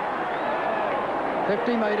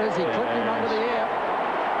 50 metres. He clipped him under the ear.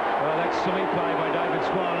 Well, that's silly play by David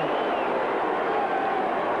Swan.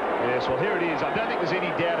 Yes, well, here it is. I don't think there's any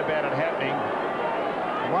doubt about it happening.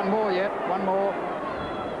 One more yet. One more.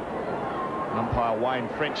 Umpire Wayne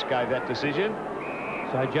French gave that decision.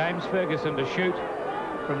 So James Ferguson to shoot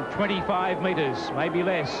from 25 metres, maybe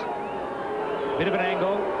less. Bit of an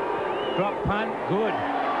angle. Drop punt, good.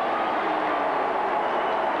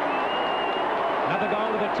 Another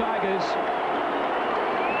goal to the Tigers.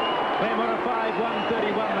 Claremont a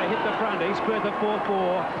 5-1-31. They hit the front. East Perth a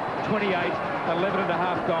 4-4, 28, 11 and a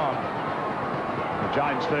half gone.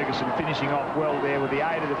 James Ferguson finishing off well there with the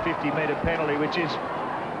aid of the 50-metre penalty, which is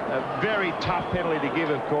a very tough penalty to give,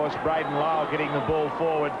 of course. Braden Lyle getting the ball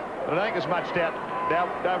forward. But I don't think there's much doubt.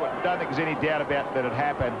 Don't think there's any doubt about that it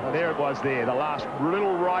happened. And there it was there. The last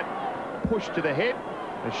little right push to the head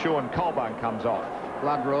as Sean Colburn comes off.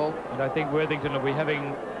 Blood rule. And I think Worthington will be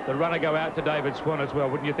having the runner go out to David Swan as well,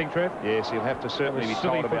 wouldn't you think, Trev? Yes, he'll have to certainly be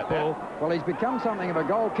told about that. Well, he's become something of a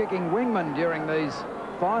goal-kicking wingman during these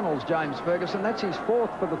finals, James Ferguson. That's his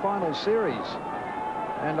 4th for the final series.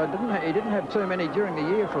 And he didn't have too many during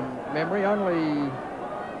the year from memory, only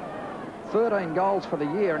 13 goals for the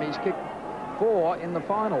year, and he's kicked 4 in the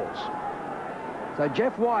finals. So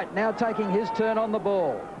Jeff White now taking his turn on the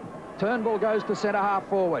ball. Turnbull goes to centre half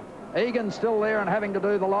forward. Egan still there and having to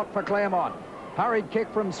do the lot for Claremont. Hurried kick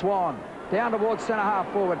from Swan. Down towards centre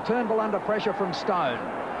half forward. Turnbull under pressure from Stone.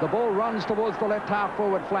 The ball runs towards the left half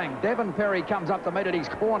forward flank. Devon Perry comes up to meet it. He's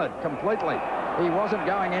cornered completely. He wasn't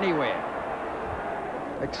going anywhere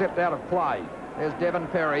except out of play. There's Devon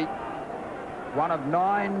Perry, one of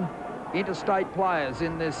 9 interstate players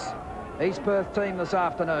in this East Perth team this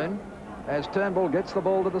afternoon, as Turnbull gets the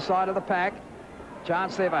ball to the side of the pack.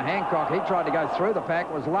 Chance there for Hancock. He tried to go through the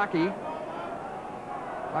pack, was lucky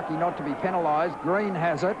not to be penalised. Green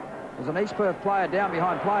has it. There's an East Perth player down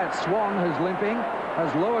behind play. It's Swan who's limping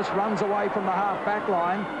as Lewis runs away from the half-back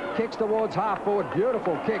line, kicks towards half-forward.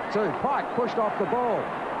 Beautiful kick too. Pike pushed off the ball.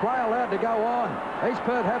 Play allowed to go on. East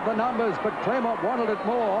Perth have the numbers, but Claremont wanted it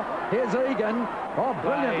more. Here's Egan. Oh,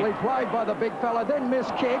 brilliantly played by the big fella. Then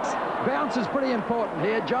missed kicks. Bounce is pretty important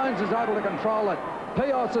here. Jones is able to control it.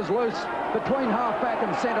 Pios is loose between half-back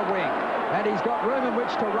and centre wing, and he's got room in which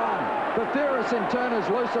to run. Batheris in turn is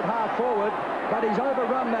loose at half-forward, but he's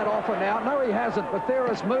overrun that offer now. No, he hasn't.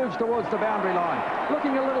 Batheris moves towards the boundary line,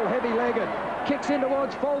 looking a little heavy-legged. Kicks in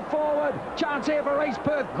towards full forward. Chance here for East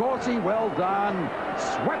Perth. Gorsey, well done.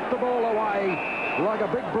 Swept the ball away like a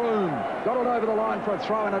big broom. Got it over the line for a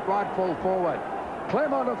throw-in at right full forward.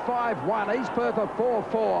 Claremont of 5-1. East Perth of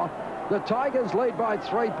 4-4. The Tigers lead by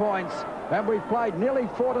 3 points, and we've played nearly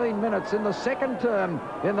 14 minutes in the second term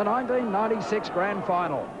in the 1996 Grand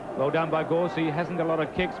Final. Well done by Gorsey. He hasn't got a lot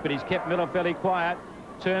of kicks, but he's kept Miller fairly quiet.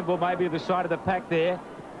 Turnbull maybe to the side of the pack there.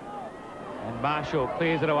 And Marshall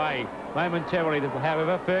clears it away momentarily.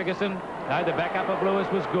 However, Ferguson, no, the backup of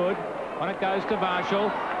Lewis was good. On it goes to Marshall.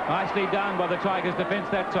 Nicely done by the Tigers' defence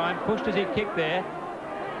that time. Pushed as he kicked there.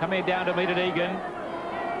 Coming down to meet it, Egan.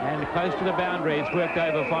 And close to the boundary. It's worked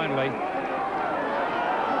over finally.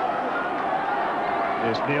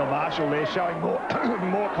 There's Neil Marshall there showing more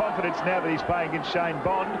confidence now that he's playing against Shane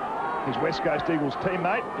Bond, his West Coast Eagles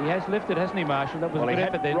teammate. He has lifted, hasn't he, Marshall? That was a good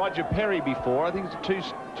effort then. Roger Perry before. I think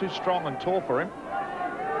it's too strong and tall for him.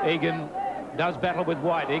 Egan does battle with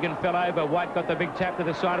White. Egan fell over. White got the big tap to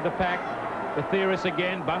the side of the pack. Batheris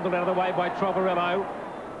again, bundled out of the way by Trovarello.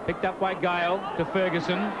 Picked up by Gale to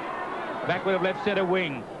Ferguson. Backward of left centre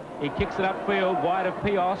wing. He kicks it upfield, wide of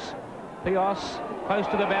Pios. Pios close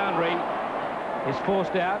to the boundary. Is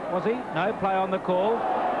forced out, was he? No, play on the call.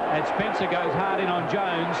 And Spencer goes hard in on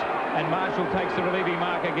Jones, and Marshall takes the relieving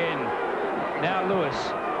mark again. Now Lewis.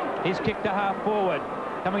 He's kicked to half forward.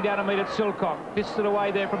 Coming down to meet it, Silcock. Fisted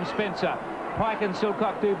away there from Spencer. Pike and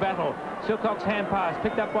Silcock do battle. Silcock's hand pass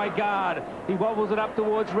picked up by Guard. He wobbles it up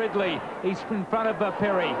towards Ridley. He's in front of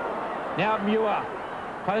Perry. Now Muir.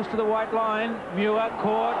 Close to the white line. Muir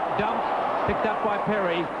caught, dumped. Picked up by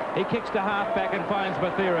Perry. He kicks to half-back and finds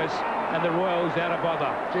Bathiris, and the Royals out of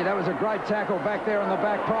bother. Gee, that was a great tackle back there in the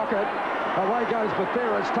back pocket. Away goes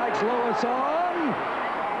Bathiris, takes Lewis on.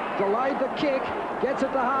 Delayed the kick, gets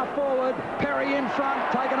it to half-forward. Perry in front,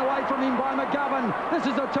 taken away from him by McGovern. This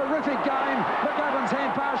is a terrific game. McGovern's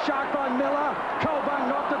hand pass sharked by Miller. Colbung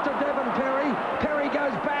knocked it to Devon Perry. Perry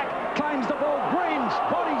goes back, claims the ball. Green's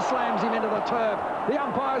body slams him into the turf. The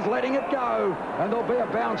umpire's letting it go, and there'll be a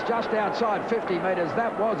bounce just outside 50 metres.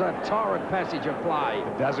 That was a torrid passage of play.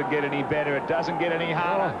 It doesn't get any better. It doesn't get any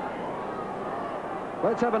harder.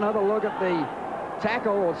 Let's have another look at the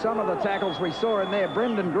tackle, or some of the tackles we saw in there.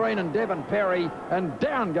 Brendan Green and Devon Perry, and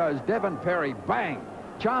down goes Devon Perry. Bang!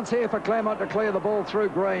 Chance here for Claremont to clear the ball through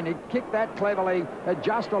Green. He kicked that cleverly. It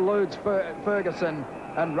just eludes Ferguson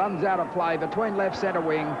and runs out of play between left centre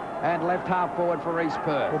wing and left half forward for East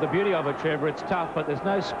Perth. Well, the beauty of it, Trevor, it's tough, but there's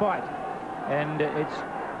no spite, and it's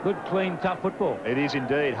good, clean, tough football. It is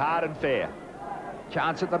indeed, hard and fair.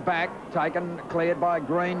 Chance at the back, cleared by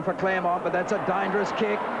Green for Claremont, but that's a dangerous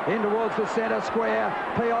kick in towards the centre square.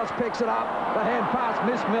 Pios picks it up. The hand pass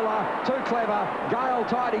missed Miller. Too clever. Gale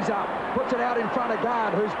tidies up, puts it out in front of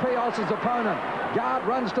Guard, who's Pios' opponent. Guard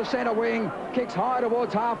runs to centre wing, kicks high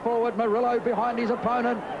towards half forward. Murillo behind his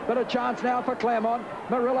opponent, but a chance now for Claremont.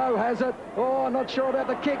 Murillo has it. Oh, not sure about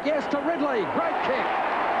the kick. Yes, to Ridley. Great kick.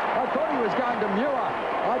 I thought he was going to Muir.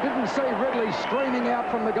 I didn't see Ridley streaming out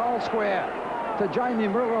from the goal square. To Jamie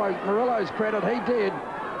Murillo's credit, he did.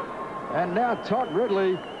 And now Todd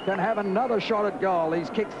Ridley can have another shot at goal. He's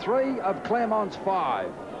kicked 3 of Claremont's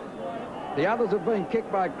 5. The others have been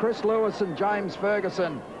kicked by Chris Lewis and James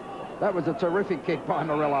Ferguson. That was a terrific kick by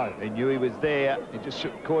Murillo. He knew he was there. He just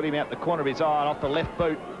caught him out the corner of his eye and off the left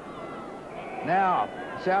boot. Now,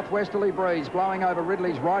 southwesterly breeze blowing over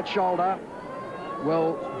Ridley's right shoulder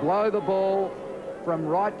will blow the ball from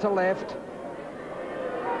right to left.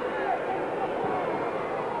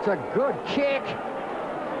 It's a good kick.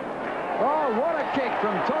 Oh, what a kick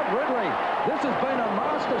from Todd Ridley. This has been a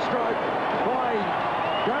masterstroke by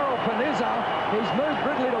Darryl Panizza. He's moved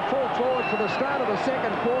Ridley to full forward for the start of the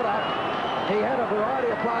second quarter. He had a variety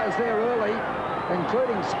of players there early,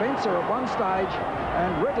 including Spencer at one stage, and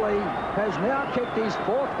Ridley has now kicked his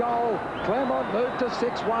 4th goal. Claremont moved to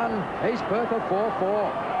 6-1. East Perth a 4-4.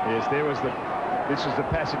 Yes, this is the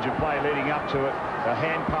passage of play leading up to it. A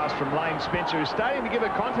hand pass from Lane Spencer, who's starting to give a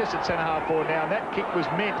contest at centre-half forward now, and that kick was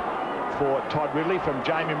meant for Todd Ridley from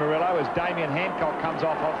Jamie Murillo as Damien Hancock comes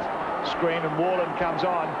off screen and Warland comes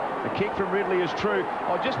on. The kick from Ridley is true.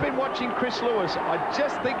 I've just been watching Chris Lewis. I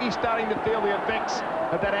just think he's starting to feel the effects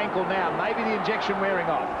of that ankle now. Maybe the injection wearing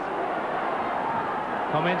off.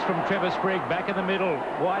 Comments from Trevor Sprigg back in the middle.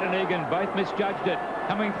 White and Egan both misjudged it.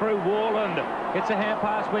 Coming through, Warland gets a hand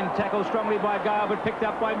pass when tackled strongly by Garwood, picked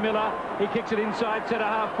up by Miller. He kicks it inside centre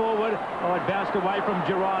half forward. Oh, it bounced away from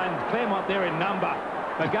Gerine. Claremont there in number.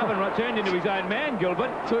 McGovern turned into his own man,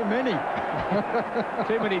 Gilbert. Too many.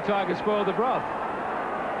 Too many Tigers spoiled the broth.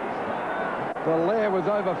 The lair was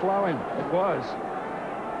overflowing. It was.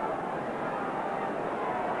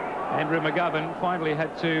 Andrew McGovern finally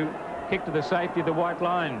had to kick to the safety of the white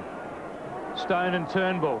line. Stone and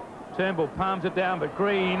Turnbull. Turnbull palms it down, but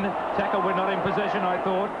Green. Tackle, we're not in possession, I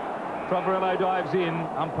thought. Trovarello dives in.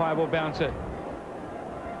 Umpire will bounce it.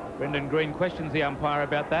 Brendan Green questions the umpire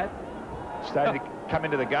about that. Starting to come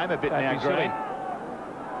into the game a bit now, Green.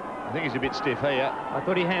 I think he's a bit stiff here. I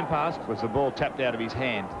thought he hand passed. Was the ball tapped out of his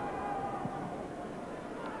hand?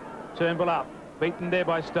 Turnbull up. Beaten there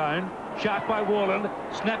by Stone. Shark by Warland.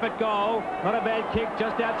 Snap at goal. Not a bad kick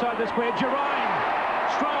just outside the square. Gerine.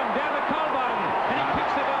 Strong down to Colbung. And he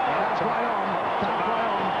kicks the goal. That's right on. That's right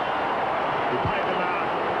on. He paid the mark.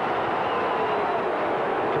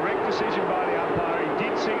 Correct decision by the umpire. He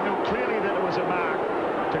did signal clearly that it was a mark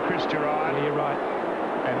to Chris Gerine. Yeah, you're right.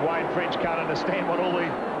 And Wayne French can't understand what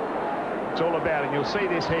it's all about. And you'll see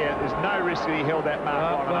this here. There's no risk that he held that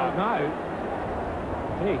mark long enough. No.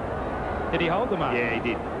 Did he hold the mark? Yeah, he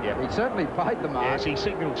did. Yeah. He certainly paid the mark. Yes, he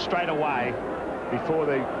signalled straight away before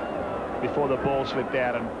the ball slipped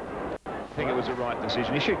out, and I think it was the right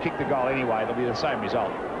decision. He should kick the goal anyway. It'll be the same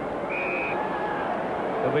result.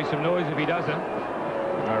 There'll be some noise if he doesn't.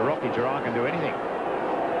 No, Rocky Gerine can do anything.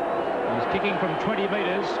 He's kicking from 20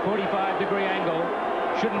 metres, 45-degree angle.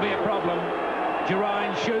 Shouldn't be a problem.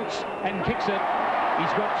 Gerine shoots and kicks it.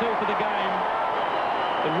 He's got 2 for the game.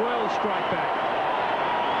 The Royals strike back.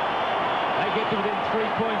 They get to within 3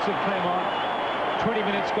 points of Claremont. 20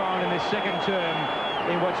 minutes gone in this second term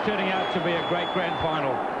in what's turning out to be a great grand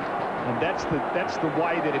final. And that's the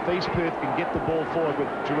way that if East Perth can get the ball forward with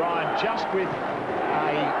Jerome just with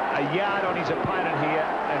a yard on his opponent here,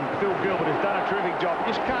 and Phil Gilbert has done a terrific job.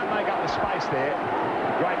 Just can't make up the space there.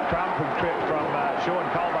 Great crumb from Sean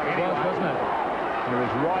Colbung anyway. Wasn't it? It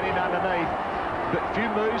was right in underneath. But few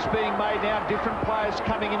moves being made now. Different players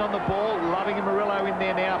coming in on the ball. Loving and Murillo in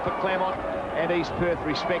there now for Claremont and East Perth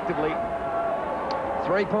respectively.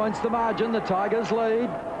 3 points the margin. The Tigers lead.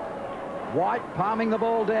 White palming the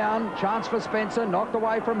ball down. Chance for Spencer. Knocked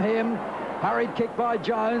away from him. Hurried kick by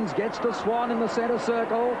Jones. Gets to Swan in the centre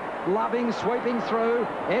circle. Loving sweeping through.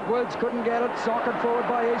 Edwards couldn't get it. Socket forward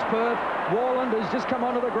by East Perth. Warland has just come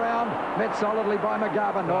onto the ground. Met solidly by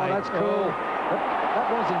McGovern. Oh, that's cool.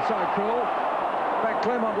 That wasn't so cool. In fact,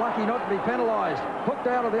 Claremont lucky not to be penalised. Hooked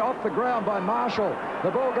out of off the ground by Marshall.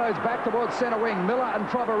 The ball goes back towards centre wing. Miller and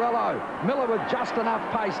Trovarello. Miller with just enough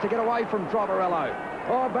pace to get away from Trovarello.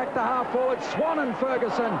 Oh, back to half forward. Swan and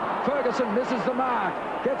Ferguson. Ferguson misses the mark.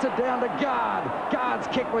 Gets it down to Guard. Guard's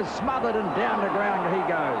kick was smothered and down to ground he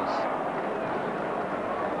goes.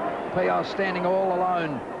 Pios standing all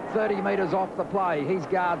alone. 30 metres off the play. He's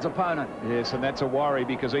Guard's opponent. Yes, and that's a worry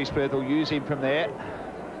because East Perth will use him from there.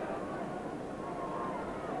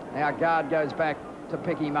 Now Guard goes back to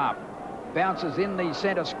pick him up. Bounces in the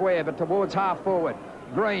centre square, but towards half forward.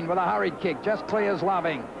 Green with a hurried kick, just clears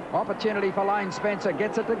Loving. Opportunity for Lane Spencer,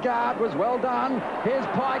 gets it to Guard, was well done. Here's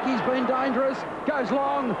Pike, he's been dangerous. Goes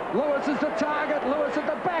long, Lewis is the target. Lewis at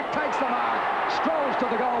the back, takes the mark. Strolls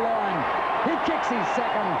to the goal line. He kicks his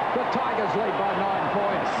second. The Tigers lead by 9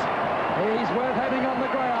 points. He's worth having on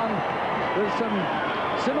the ground. There's some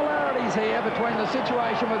similarities here between the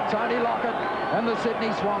situation with Tony Lockett and the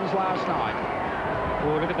Sydney Swans last night.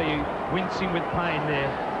 Oh, look at the wincing with pain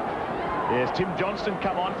there. Yes, Tim Johnston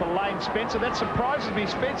come on for Lane Spencer. That surprises me.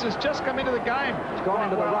 Spencer's just come into the game. He's gone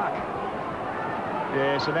into the ruck.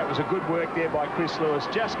 Yes, and that was a good work there by Chris Lewis,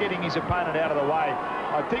 just getting his opponent out of the way.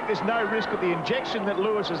 I think there's no risk of the injection that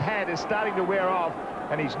Lewis has had is starting to wear off,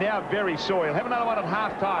 and he's now very sore. He'll have another one at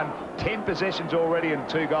half-time. 10 possessions already and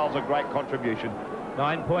 2 goals, a great contribution.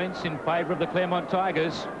 9 points in favour of the Claremont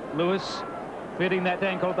Tigers. Lewis feeding that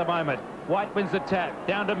ankle at the moment. White wins the tap,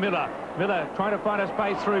 down to Miller. Miller trying to find a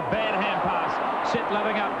space through, bad hand pass. Set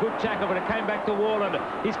Loving up, good tackle, but it came back to Warland.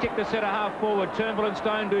 He's kicked the centre half forward. Turnbull and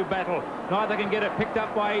Stone do battle. Neither can get it, picked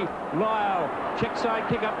up by Lyle. Check side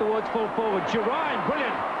kick up towards full forward. Jerome,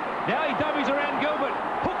 brilliant. Now he dummies around Gilbert.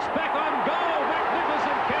 Hooks back on goal.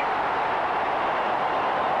 Magnificent kick.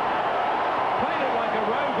 Played it like a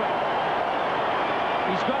robot.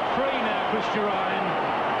 He's got 3 now, Chris Jerome,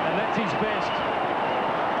 and that's his best.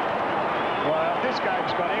 Well, this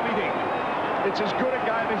game's got everything. It's as good a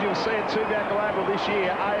game as you'll see at Subiaco Oval this year,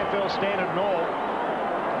 AFL standard and all.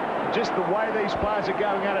 Just the way these players are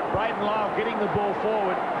going at it. Braden Lyle getting the ball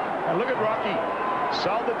forward. And look at Rocky.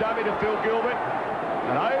 Sold the dummy to Phil Gilbert.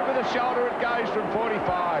 And over the shoulder it goes from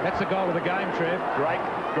 45. That's the goal of the game, Trev.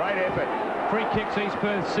 Great effort. Free kicks, East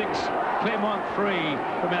Perth 6, Claremont 3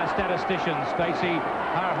 from our statisticians, Stacey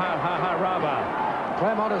Haraba.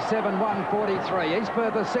 Claremont is 7-1-43. East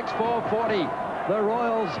Perth is 6-4-40. The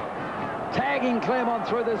Royals tagging Claremont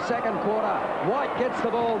through the second quarter. White gets the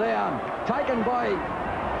ball down. Taken by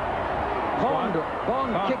Bond.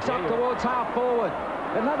 Bond kicks up towards half forward.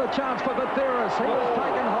 Another chance for Batheris. He was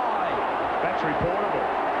taken high. That's reportable.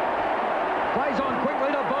 Plays on quickly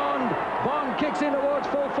to Bond. Bond kicks in towards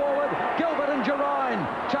full forward. Gilbert and Jerome.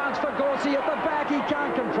 Chance for Gorsey at the back. He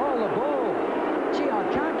can't control the ball. Gee, I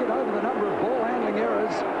can't get over the number of ball handling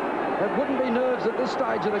errors. It wouldn't be nerves at this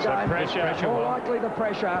stage of the game. Pressure. More likely the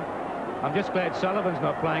pressure. I'm just glad Sullivan's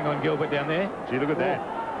not playing on Gilbert down there. Gee, look at that.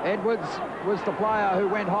 Edwards was the player who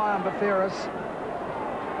went high on Batheris.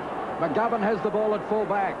 McGovern has the ball at full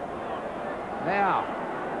back. Now,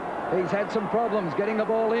 he's had some problems getting the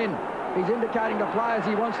ball in. He's indicating to players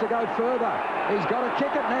he wants to go further. He's got to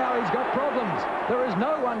kick it now. He's got problems. There is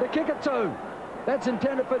no one to kick it to. That's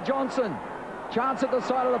intended for Johnson. Chance at the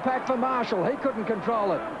side of the pack for Marshall. He couldn't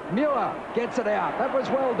control it. Muir gets it out. That was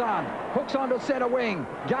well done. Hooks onto centre wing.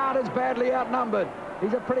 Guard is badly outnumbered.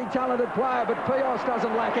 He's a pretty talented player, but Pios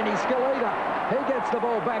doesn't lack any skill either. He gets the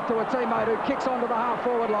ball back to a teammate who kicks onto the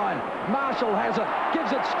half-forward line. Marshall has it.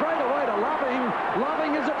 Gives it straight away to Loving.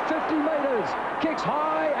 Loving is at 50 metres. Kicks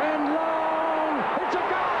high and long. It's a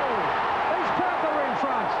goal. East Perth are in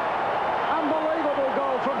front. Unbelievable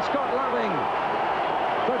goal from Scott Loving.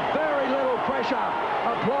 But very little pressure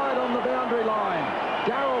applied on the boundary line.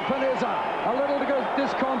 Darryl Panizza a little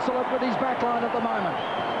disconsolate with his back line at the moment.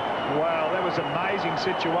 Well, that was an amazing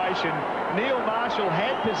situation. Neil Marshall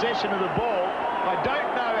had possession of the ball. I don't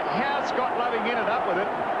know how Scott Loving ended up with it.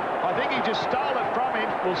 I think he just stole it from him.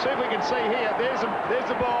 We'll see if we can see here. There's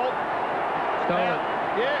the ball. Stole it.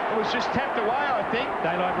 Yeah, it was just tapped away, I think.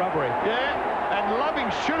 Daylight robbery. Yeah, and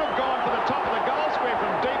Loving should have gone for the top of the goal square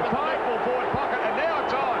from deep in the left full forward pocket. And now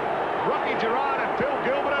it's on. Rocky Gerard and Phil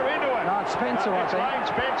Gilbert are into it. No, it's Spencer, I it's think. Lane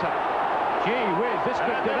Spencer. Gee whiz, this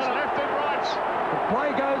could And there's develop. left and right. The play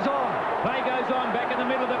goes on. Play goes on back in the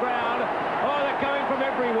middle of the ground. Oh, they're coming from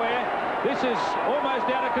everywhere. This is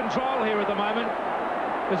almost out of control here at the moment.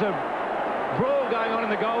 There's a brawl going on in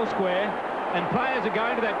the goal square, and players are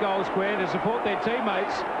going to that goal square to support their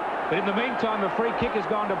teammates. But in the meantime, a free kick has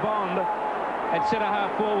gone to Bond at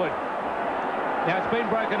centre-half forward. Now it's been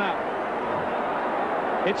broken up.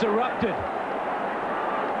 It's erupted.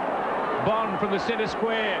 Bond from the centre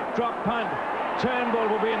square. Drop punt. Turnbull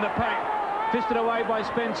will be in the pack. Fisted away by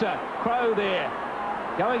Spencer. Crow there.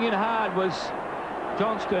 Going in hard was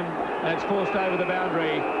Johnston, and it's forced over the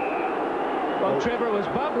boundary. Well, Trevor was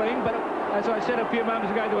bubbling, but as I said a few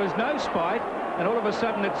moments ago, there was no spite, and all of a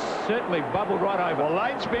sudden it's certainly bubbled right over. Well,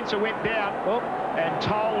 Lane Spencer went down and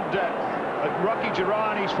told Rocky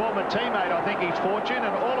Gerard, his former teammate, I think, his fortune,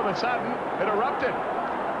 and all of a sudden it erupted.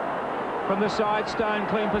 From the side, Stone,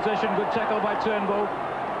 clean possession, good tackle by Turnbull.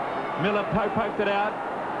 Miller poked it out.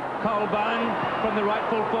 Colburn from the right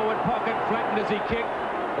full forward pocket, flattened as he kicked.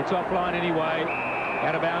 It's offline anyway,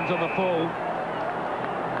 out of bounds on the full.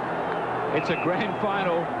 It's a grand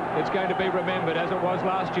final. It's going to be remembered as it was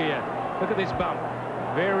last year. Look at this bump.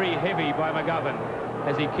 Very heavy by McGovern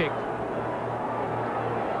as he kicked.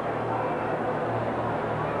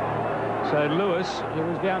 So Lewis, who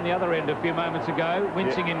was down the other end a few moments ago,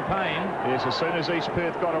 wincing in pain. Yes, as soon as East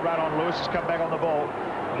Perth got a run on, Lewis has come back on the ball.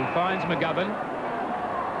 He finds McGovern.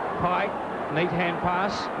 Pike, neat hand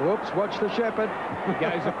pass. Whoops, watch the shepherd.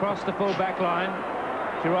 Goes across the full back line.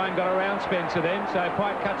 Girine got around Spencer then, so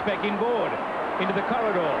Pike cuts back inboard into the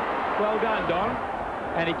corridor. Well done, Don.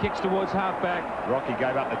 And he kicks towards half-back. Rocky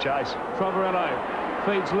gave up the chase. Trovarello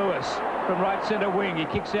feeds Lewis from right centre wing. He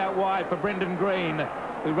kicks out wide for Brendan Green,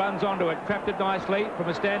 who runs onto it, trapped it nicely from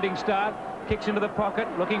a standing start, kicks into the pocket,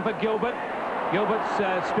 looking for Gilbert. Gilbert's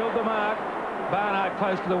spilled the mark. Barnard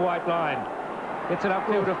close to the white line. Gets it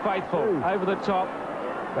upfield to Faithful, over the top,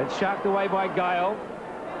 but sharked away by Gale.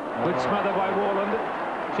 Good smother by Warland.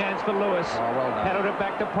 Chance for Lewis. Well done. Paddled it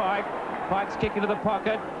back to Pike. Pike's kick into the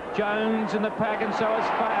pocket. Jones in the pack, and so is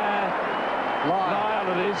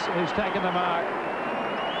Lyle, it is, who's taken the mark.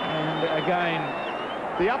 And again,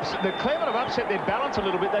 the Claremont have upset their balance a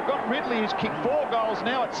little bit. They've got Ridley, who's kicked 4 goals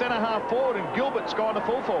now at centre-half forward, and Gilbert's gone to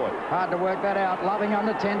full forward. Hard to work that out. Loving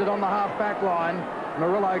unattended on the half-back line.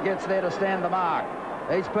 Murillo gets there to stand the mark.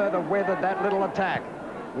 East Perth have weathered that little attack.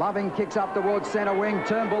 Loving kicks up towards centre wing.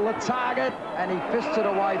 Turnbull the target, and he fists it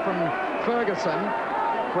away from Ferguson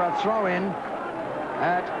for a throw-in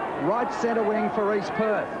at right centre wing for East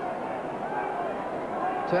Perth.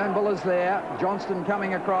 Turnbull is there. Johnston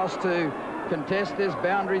coming across to contest this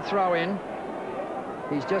boundary throw-in.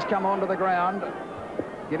 He's just come onto the ground,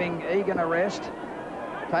 giving Egan a rest.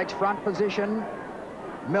 Takes front position.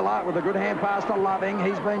 Miller with a good hand pass to Loving.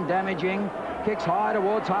 He's been damaging. Kicks high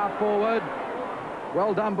towards half forward.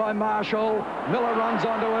 Well done by Marshall. Miller runs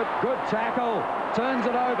onto it. Good tackle. Turns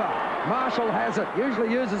it over. Marshall has it. Usually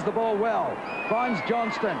uses the ball well. Finds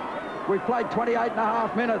Johnston. We've played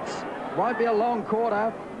 28.5 minutes. Won't be a long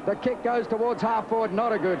quarter. The kick goes towards half forward.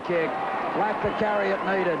 Not a good kick. Lacked the carry it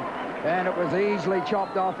needed. And it was easily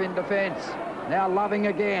chopped off in defence. Now Loving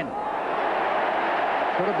again.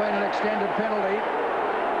 Could have been an extended penalty.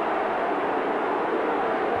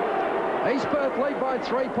 East Perth lead by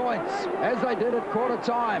 3 points, as they did at quarter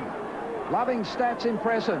time. Loving stats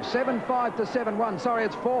impressive, 7-5 to 7-1. Sorry,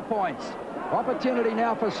 it's 4 points. Opportunity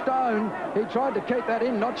now for Stone. He tried to keep that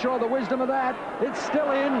in, not sure the wisdom of that. It's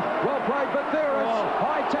still in. Well played, Bathiris.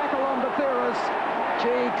 High tackle on Bathiris.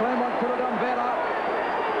 Gee, Claremont could have done better.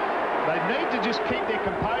 They need to just keep their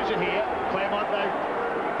composure here. Claremont,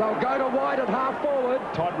 they'll go to White at half forward.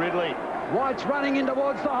 Todd Ridley. White's running in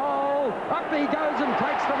towards the hole. Up he goes and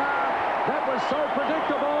takes the mark. That was so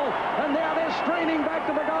predictable. And now they're streaming back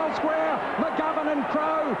to the goal square. McGovern and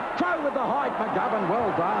Crow. Crow with the height. McGovern,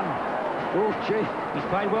 well done. Oh, gee. He's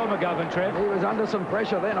played well, McGovern, Trev. He was under some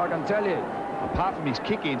pressure then, I can tell you. Apart from his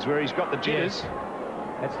kick-ins where he's got the jitters.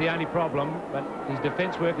 Yes. That's the only problem, but his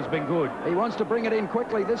defence work has been good. He wants to bring it in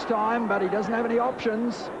quickly this time, but he doesn't have any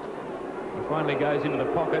options. He finally goes into the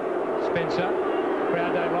pocket. Spencer.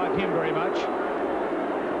 Crowd don't like him very much.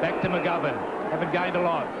 Back to McGovern. Haven't gained a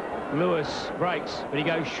lot. Lewis breaks, but he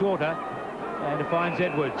goes shorter and finds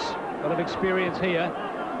Edwards. A lot of experience here.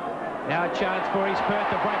 Now a chance for East Perth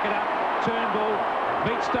to break it up. Turnbull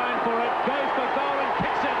beats Stone for it. Goes for goal and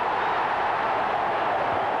kicks it.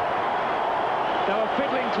 They were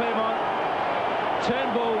fiddling Claremont.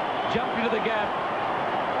 Turnbull jumped into the gap,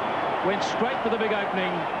 went straight for the big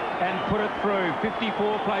opening and put it through.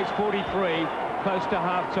 54 plays 43, close to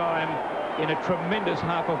half-time in a tremendous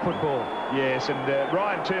half of football. Yes, and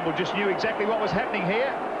Ryan Turnbull just knew exactly what was happening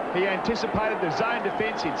here. He anticipated the zone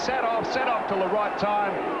defence. He'd sat off till the right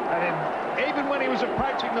time, and then even when he was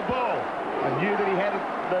approaching the ball, I knew that he had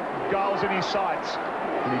the goals in his sights.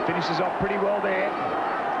 And he finishes off pretty well there.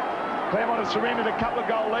 Claremont has surrendered a couple of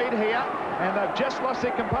goal lead here, and they've just lost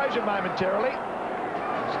their composure momentarily.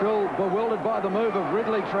 Still bewildered by the move of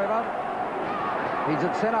Ridley, Trevor. He's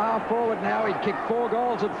at centre-half forward now. He'd kicked 4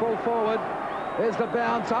 goals at full forward. There's the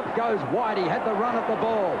bounce. Up goes White. He had the run at the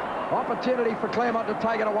ball. Opportunity for Claremont to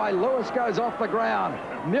take it away. Lewis goes off the ground.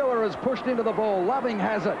 Muir is pushed into the ball. Loving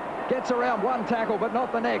has it. Gets around one tackle, but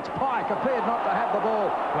not the next. Pike appeared not to have the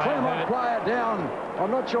ball. Claremont player down.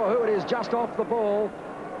 I'm not sure who it is, just off the ball.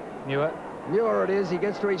 Muir it is. He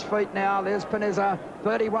gets to his feet now. There's Panizza.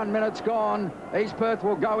 31 minutes gone. East Perth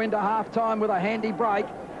will go into half-time with a handy break.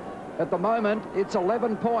 At the moment, it's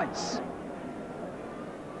 11 points.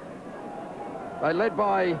 They led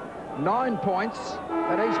by 9 points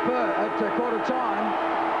at East Perth at quarter time.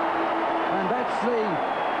 And that's the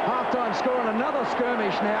half-time score, and another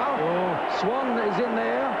skirmish now. Oh. Swan is in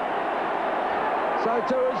there. So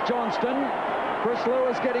too is Johnston. Chris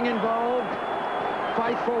Lewis getting involved.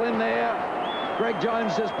 Faithful in there. Greg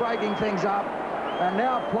Jones just breaking things up. And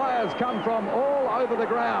now players come from all over the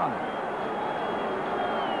ground.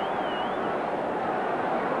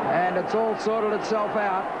 And it's all sorted itself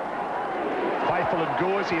out. Faithful and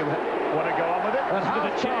Gauzy want to go on with it. At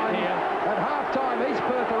half-time, East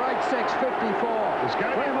Perth are 8-6, 54.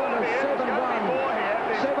 Claremont is 7-1,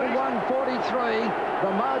 7-1, 43.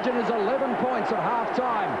 The margin is 11 points at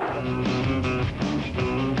half-time.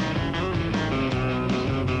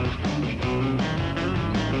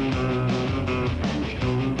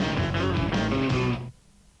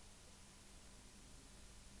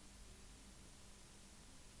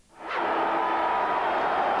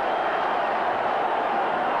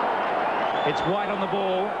 It's White on the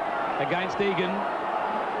ball against Egan.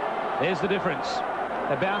 There's the difference.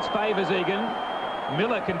 The bounce favours Egan.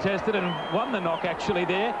 Miller contested and won the knock actually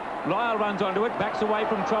there. Lyle runs onto it, backs away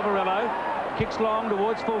from Trovarello. Kicks long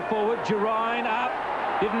towards full forward. Girine up.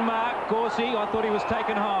 Didn't mark. Gauzy, I thought he was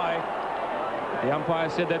taken high. The umpire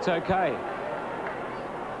said that's okay.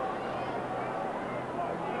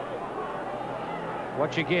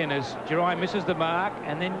 Watch again as Girine misses the mark,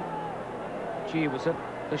 and then, gee, was it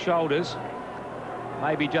the shoulders?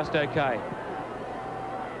 Maybe just okay.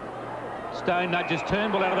 Stone nudges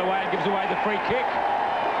Turnbull out of the way and gives away the free kick.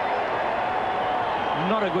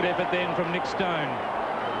 Not a good effort then from Nick Stone.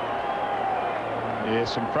 Yeah,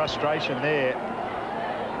 some frustration there.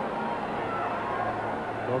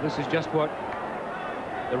 Well, this is just what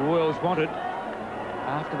the Royals wanted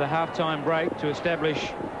after the half-time break to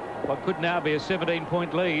establish what could now be a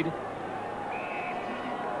 17-point lead.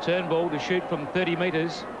 Turnbull to shoot from 30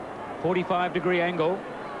 metres, 45-degree angle.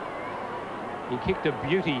 He kicked a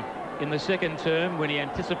beauty in the second term when he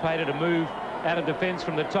anticipated a move out of defence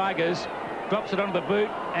from the Tigers. Drops it onto the boot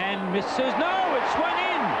and misses. No, it swung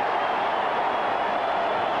in.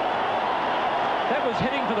 That was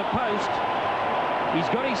heading for the post. He's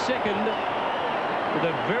got his second with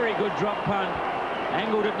a very good drop punt.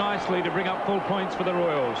 Angled it nicely to bring up full points for the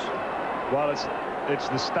Royals. Well, it's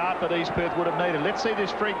the start that East Perth would have needed. Let's see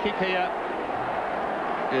this free kick here.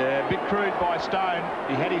 Yeah, a bit crude by Stone.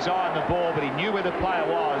 He had his eye on the ball, but he knew where the player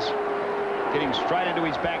was. Getting straight into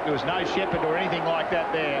his back. There was no shepherd or anything like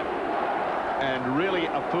that there. And really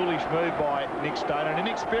a foolish move by Nick Stone, an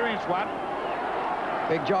inexperienced one.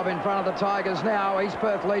 Big job in front of the Tigers now. East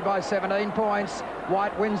Perth lead by 17 points.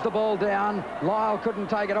 White wins the ball down. Lyle couldn't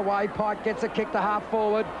take it away. Pike gets a kick to half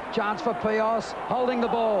forward. Chance for Pios. Holding the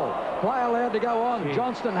ball. Play allowed to go on.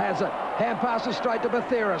 Johnston has it. Hand passes straight to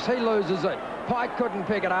Batheris. He loses it. Pike couldn't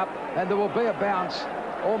pick it up. And there will be a bounce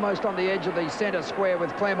almost on the edge of the centre square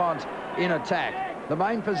with Claremont in attack. The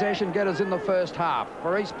main possession getters in the first half.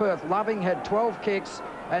 For East Perth, Loving had 12 kicks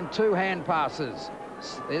and 2 hand passes.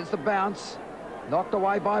 There's the bounce. Knocked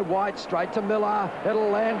away by White, straight to Miller. It'll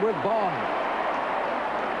land with Bond.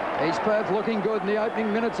 East Perth looking good in the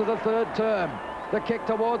opening minutes of the third term. The kick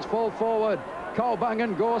towards full forward. Colbung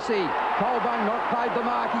and Gauzy. Colbung not paid the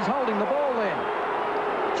mark. He's holding the ball then.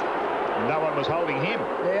 No one was holding him.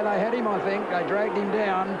 Yeah, they had him, I think. They dragged him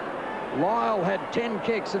down. Lyle had 10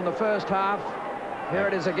 kicks in the first half. Here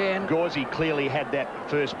it is again. Gauzy clearly had that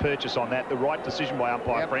first purchase on that. The right decision by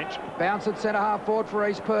umpire French. Bounce at centre half forward for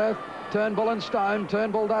East Perth. Turnbull and Stone.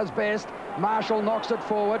 Turnbull does best. Marshall knocks it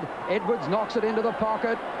forward. Edwards knocks it into the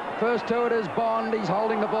pocket. First to it is Bond. He's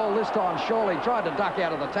holding the ball this time. Surely tried to duck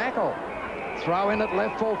out of the tackle. Throw in at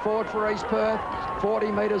left full forward for East Perth.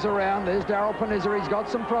 40 metres around. There's Darryl Panizza. He's got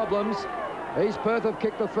some problems. East Perth have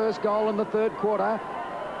kicked the first goal in the third quarter.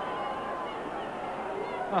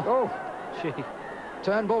 Oh, gee.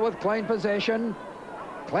 Turnbull with clean possession.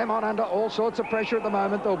 Claremont under all sorts of pressure at the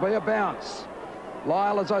moment. There'll be a bounce.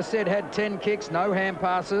 Lyle, as I said, had 10 kicks, no hand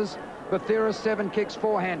passes. Batheris, 7 kicks,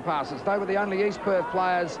 4 hand passes. They were the only East Perth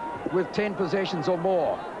players with 10 possessions or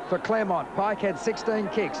more. For Claremont, Pike had 16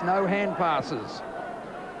 kicks, no hand passes.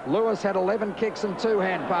 Lewis had 11 kicks and 2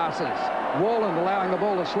 hand passes. Warland allowing the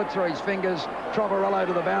ball to slip through his fingers. Trovarello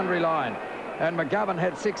to the boundary line. And McGovern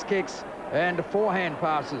had 6 kicks and 4 hand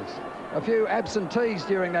passes. A few absentees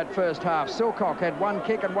during that first half. Silcock had 1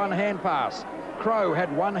 kick and 1 hand pass. Crow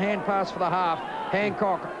had 1 hand pass for the half.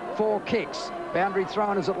 Hancock, 4 kicks. Boundary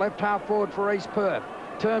thrown is at left half forward for East Perth.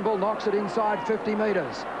 Turnbull knocks it inside 50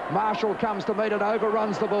 metres. Marshall comes to meet it,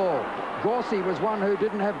 overruns the ball. Gorsey was one who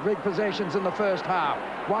didn't have big possessions in the first half.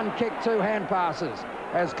 1 kick, 2 hand passes.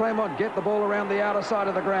 As Claremont get the ball around the outer side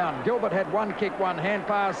of the ground. Gilbert had 1 kick, 1 hand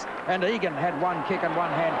pass, and Egan had 1 kick and 1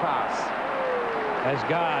 hand pass. As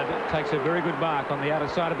Guard takes a very good mark on the outer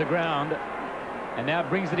side of the ground and now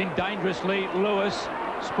brings it in dangerously. Lewis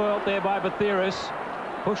spoilt there by Batheris.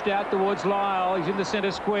 Pushed out towards Lyle. He's in the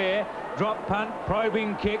centre square. Drop punt,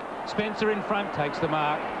 probing kick. Spencer in front takes the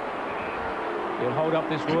mark. He'll hold up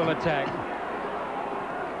this Royal attack.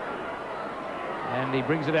 And he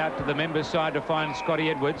brings it out to the members' side to find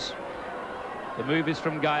Scotty Edwards. The move is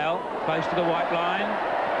from Gale. Close to the white line.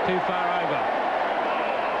 Too far over.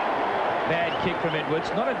 Bad kick from Edwards.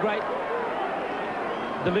 Not a great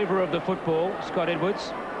deliverer of the football, Scott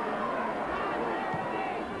Edwards.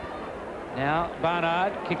 Now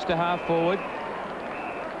Barnard kicks to half forward.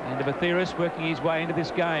 And Batheris working his way into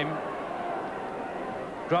this game.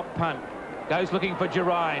 Drop punt. Goes looking for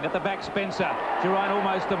Girine. At the back, Spencer. Girine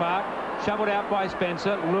almost the mark. Shoveled out by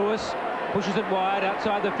Spencer. Lewis pushes it wide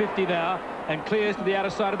outside the 50 now and clears to the outer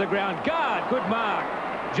side of the ground. Guard, good mark.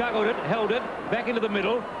 Juggled it, held it, back into the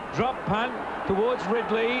middle. Drop punt towards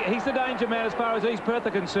Ridley. He's the danger man as far as East Perth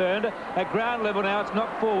are concerned. At ground level now, it's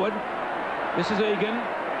knocked forward. This is Egan.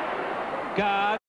 Guard.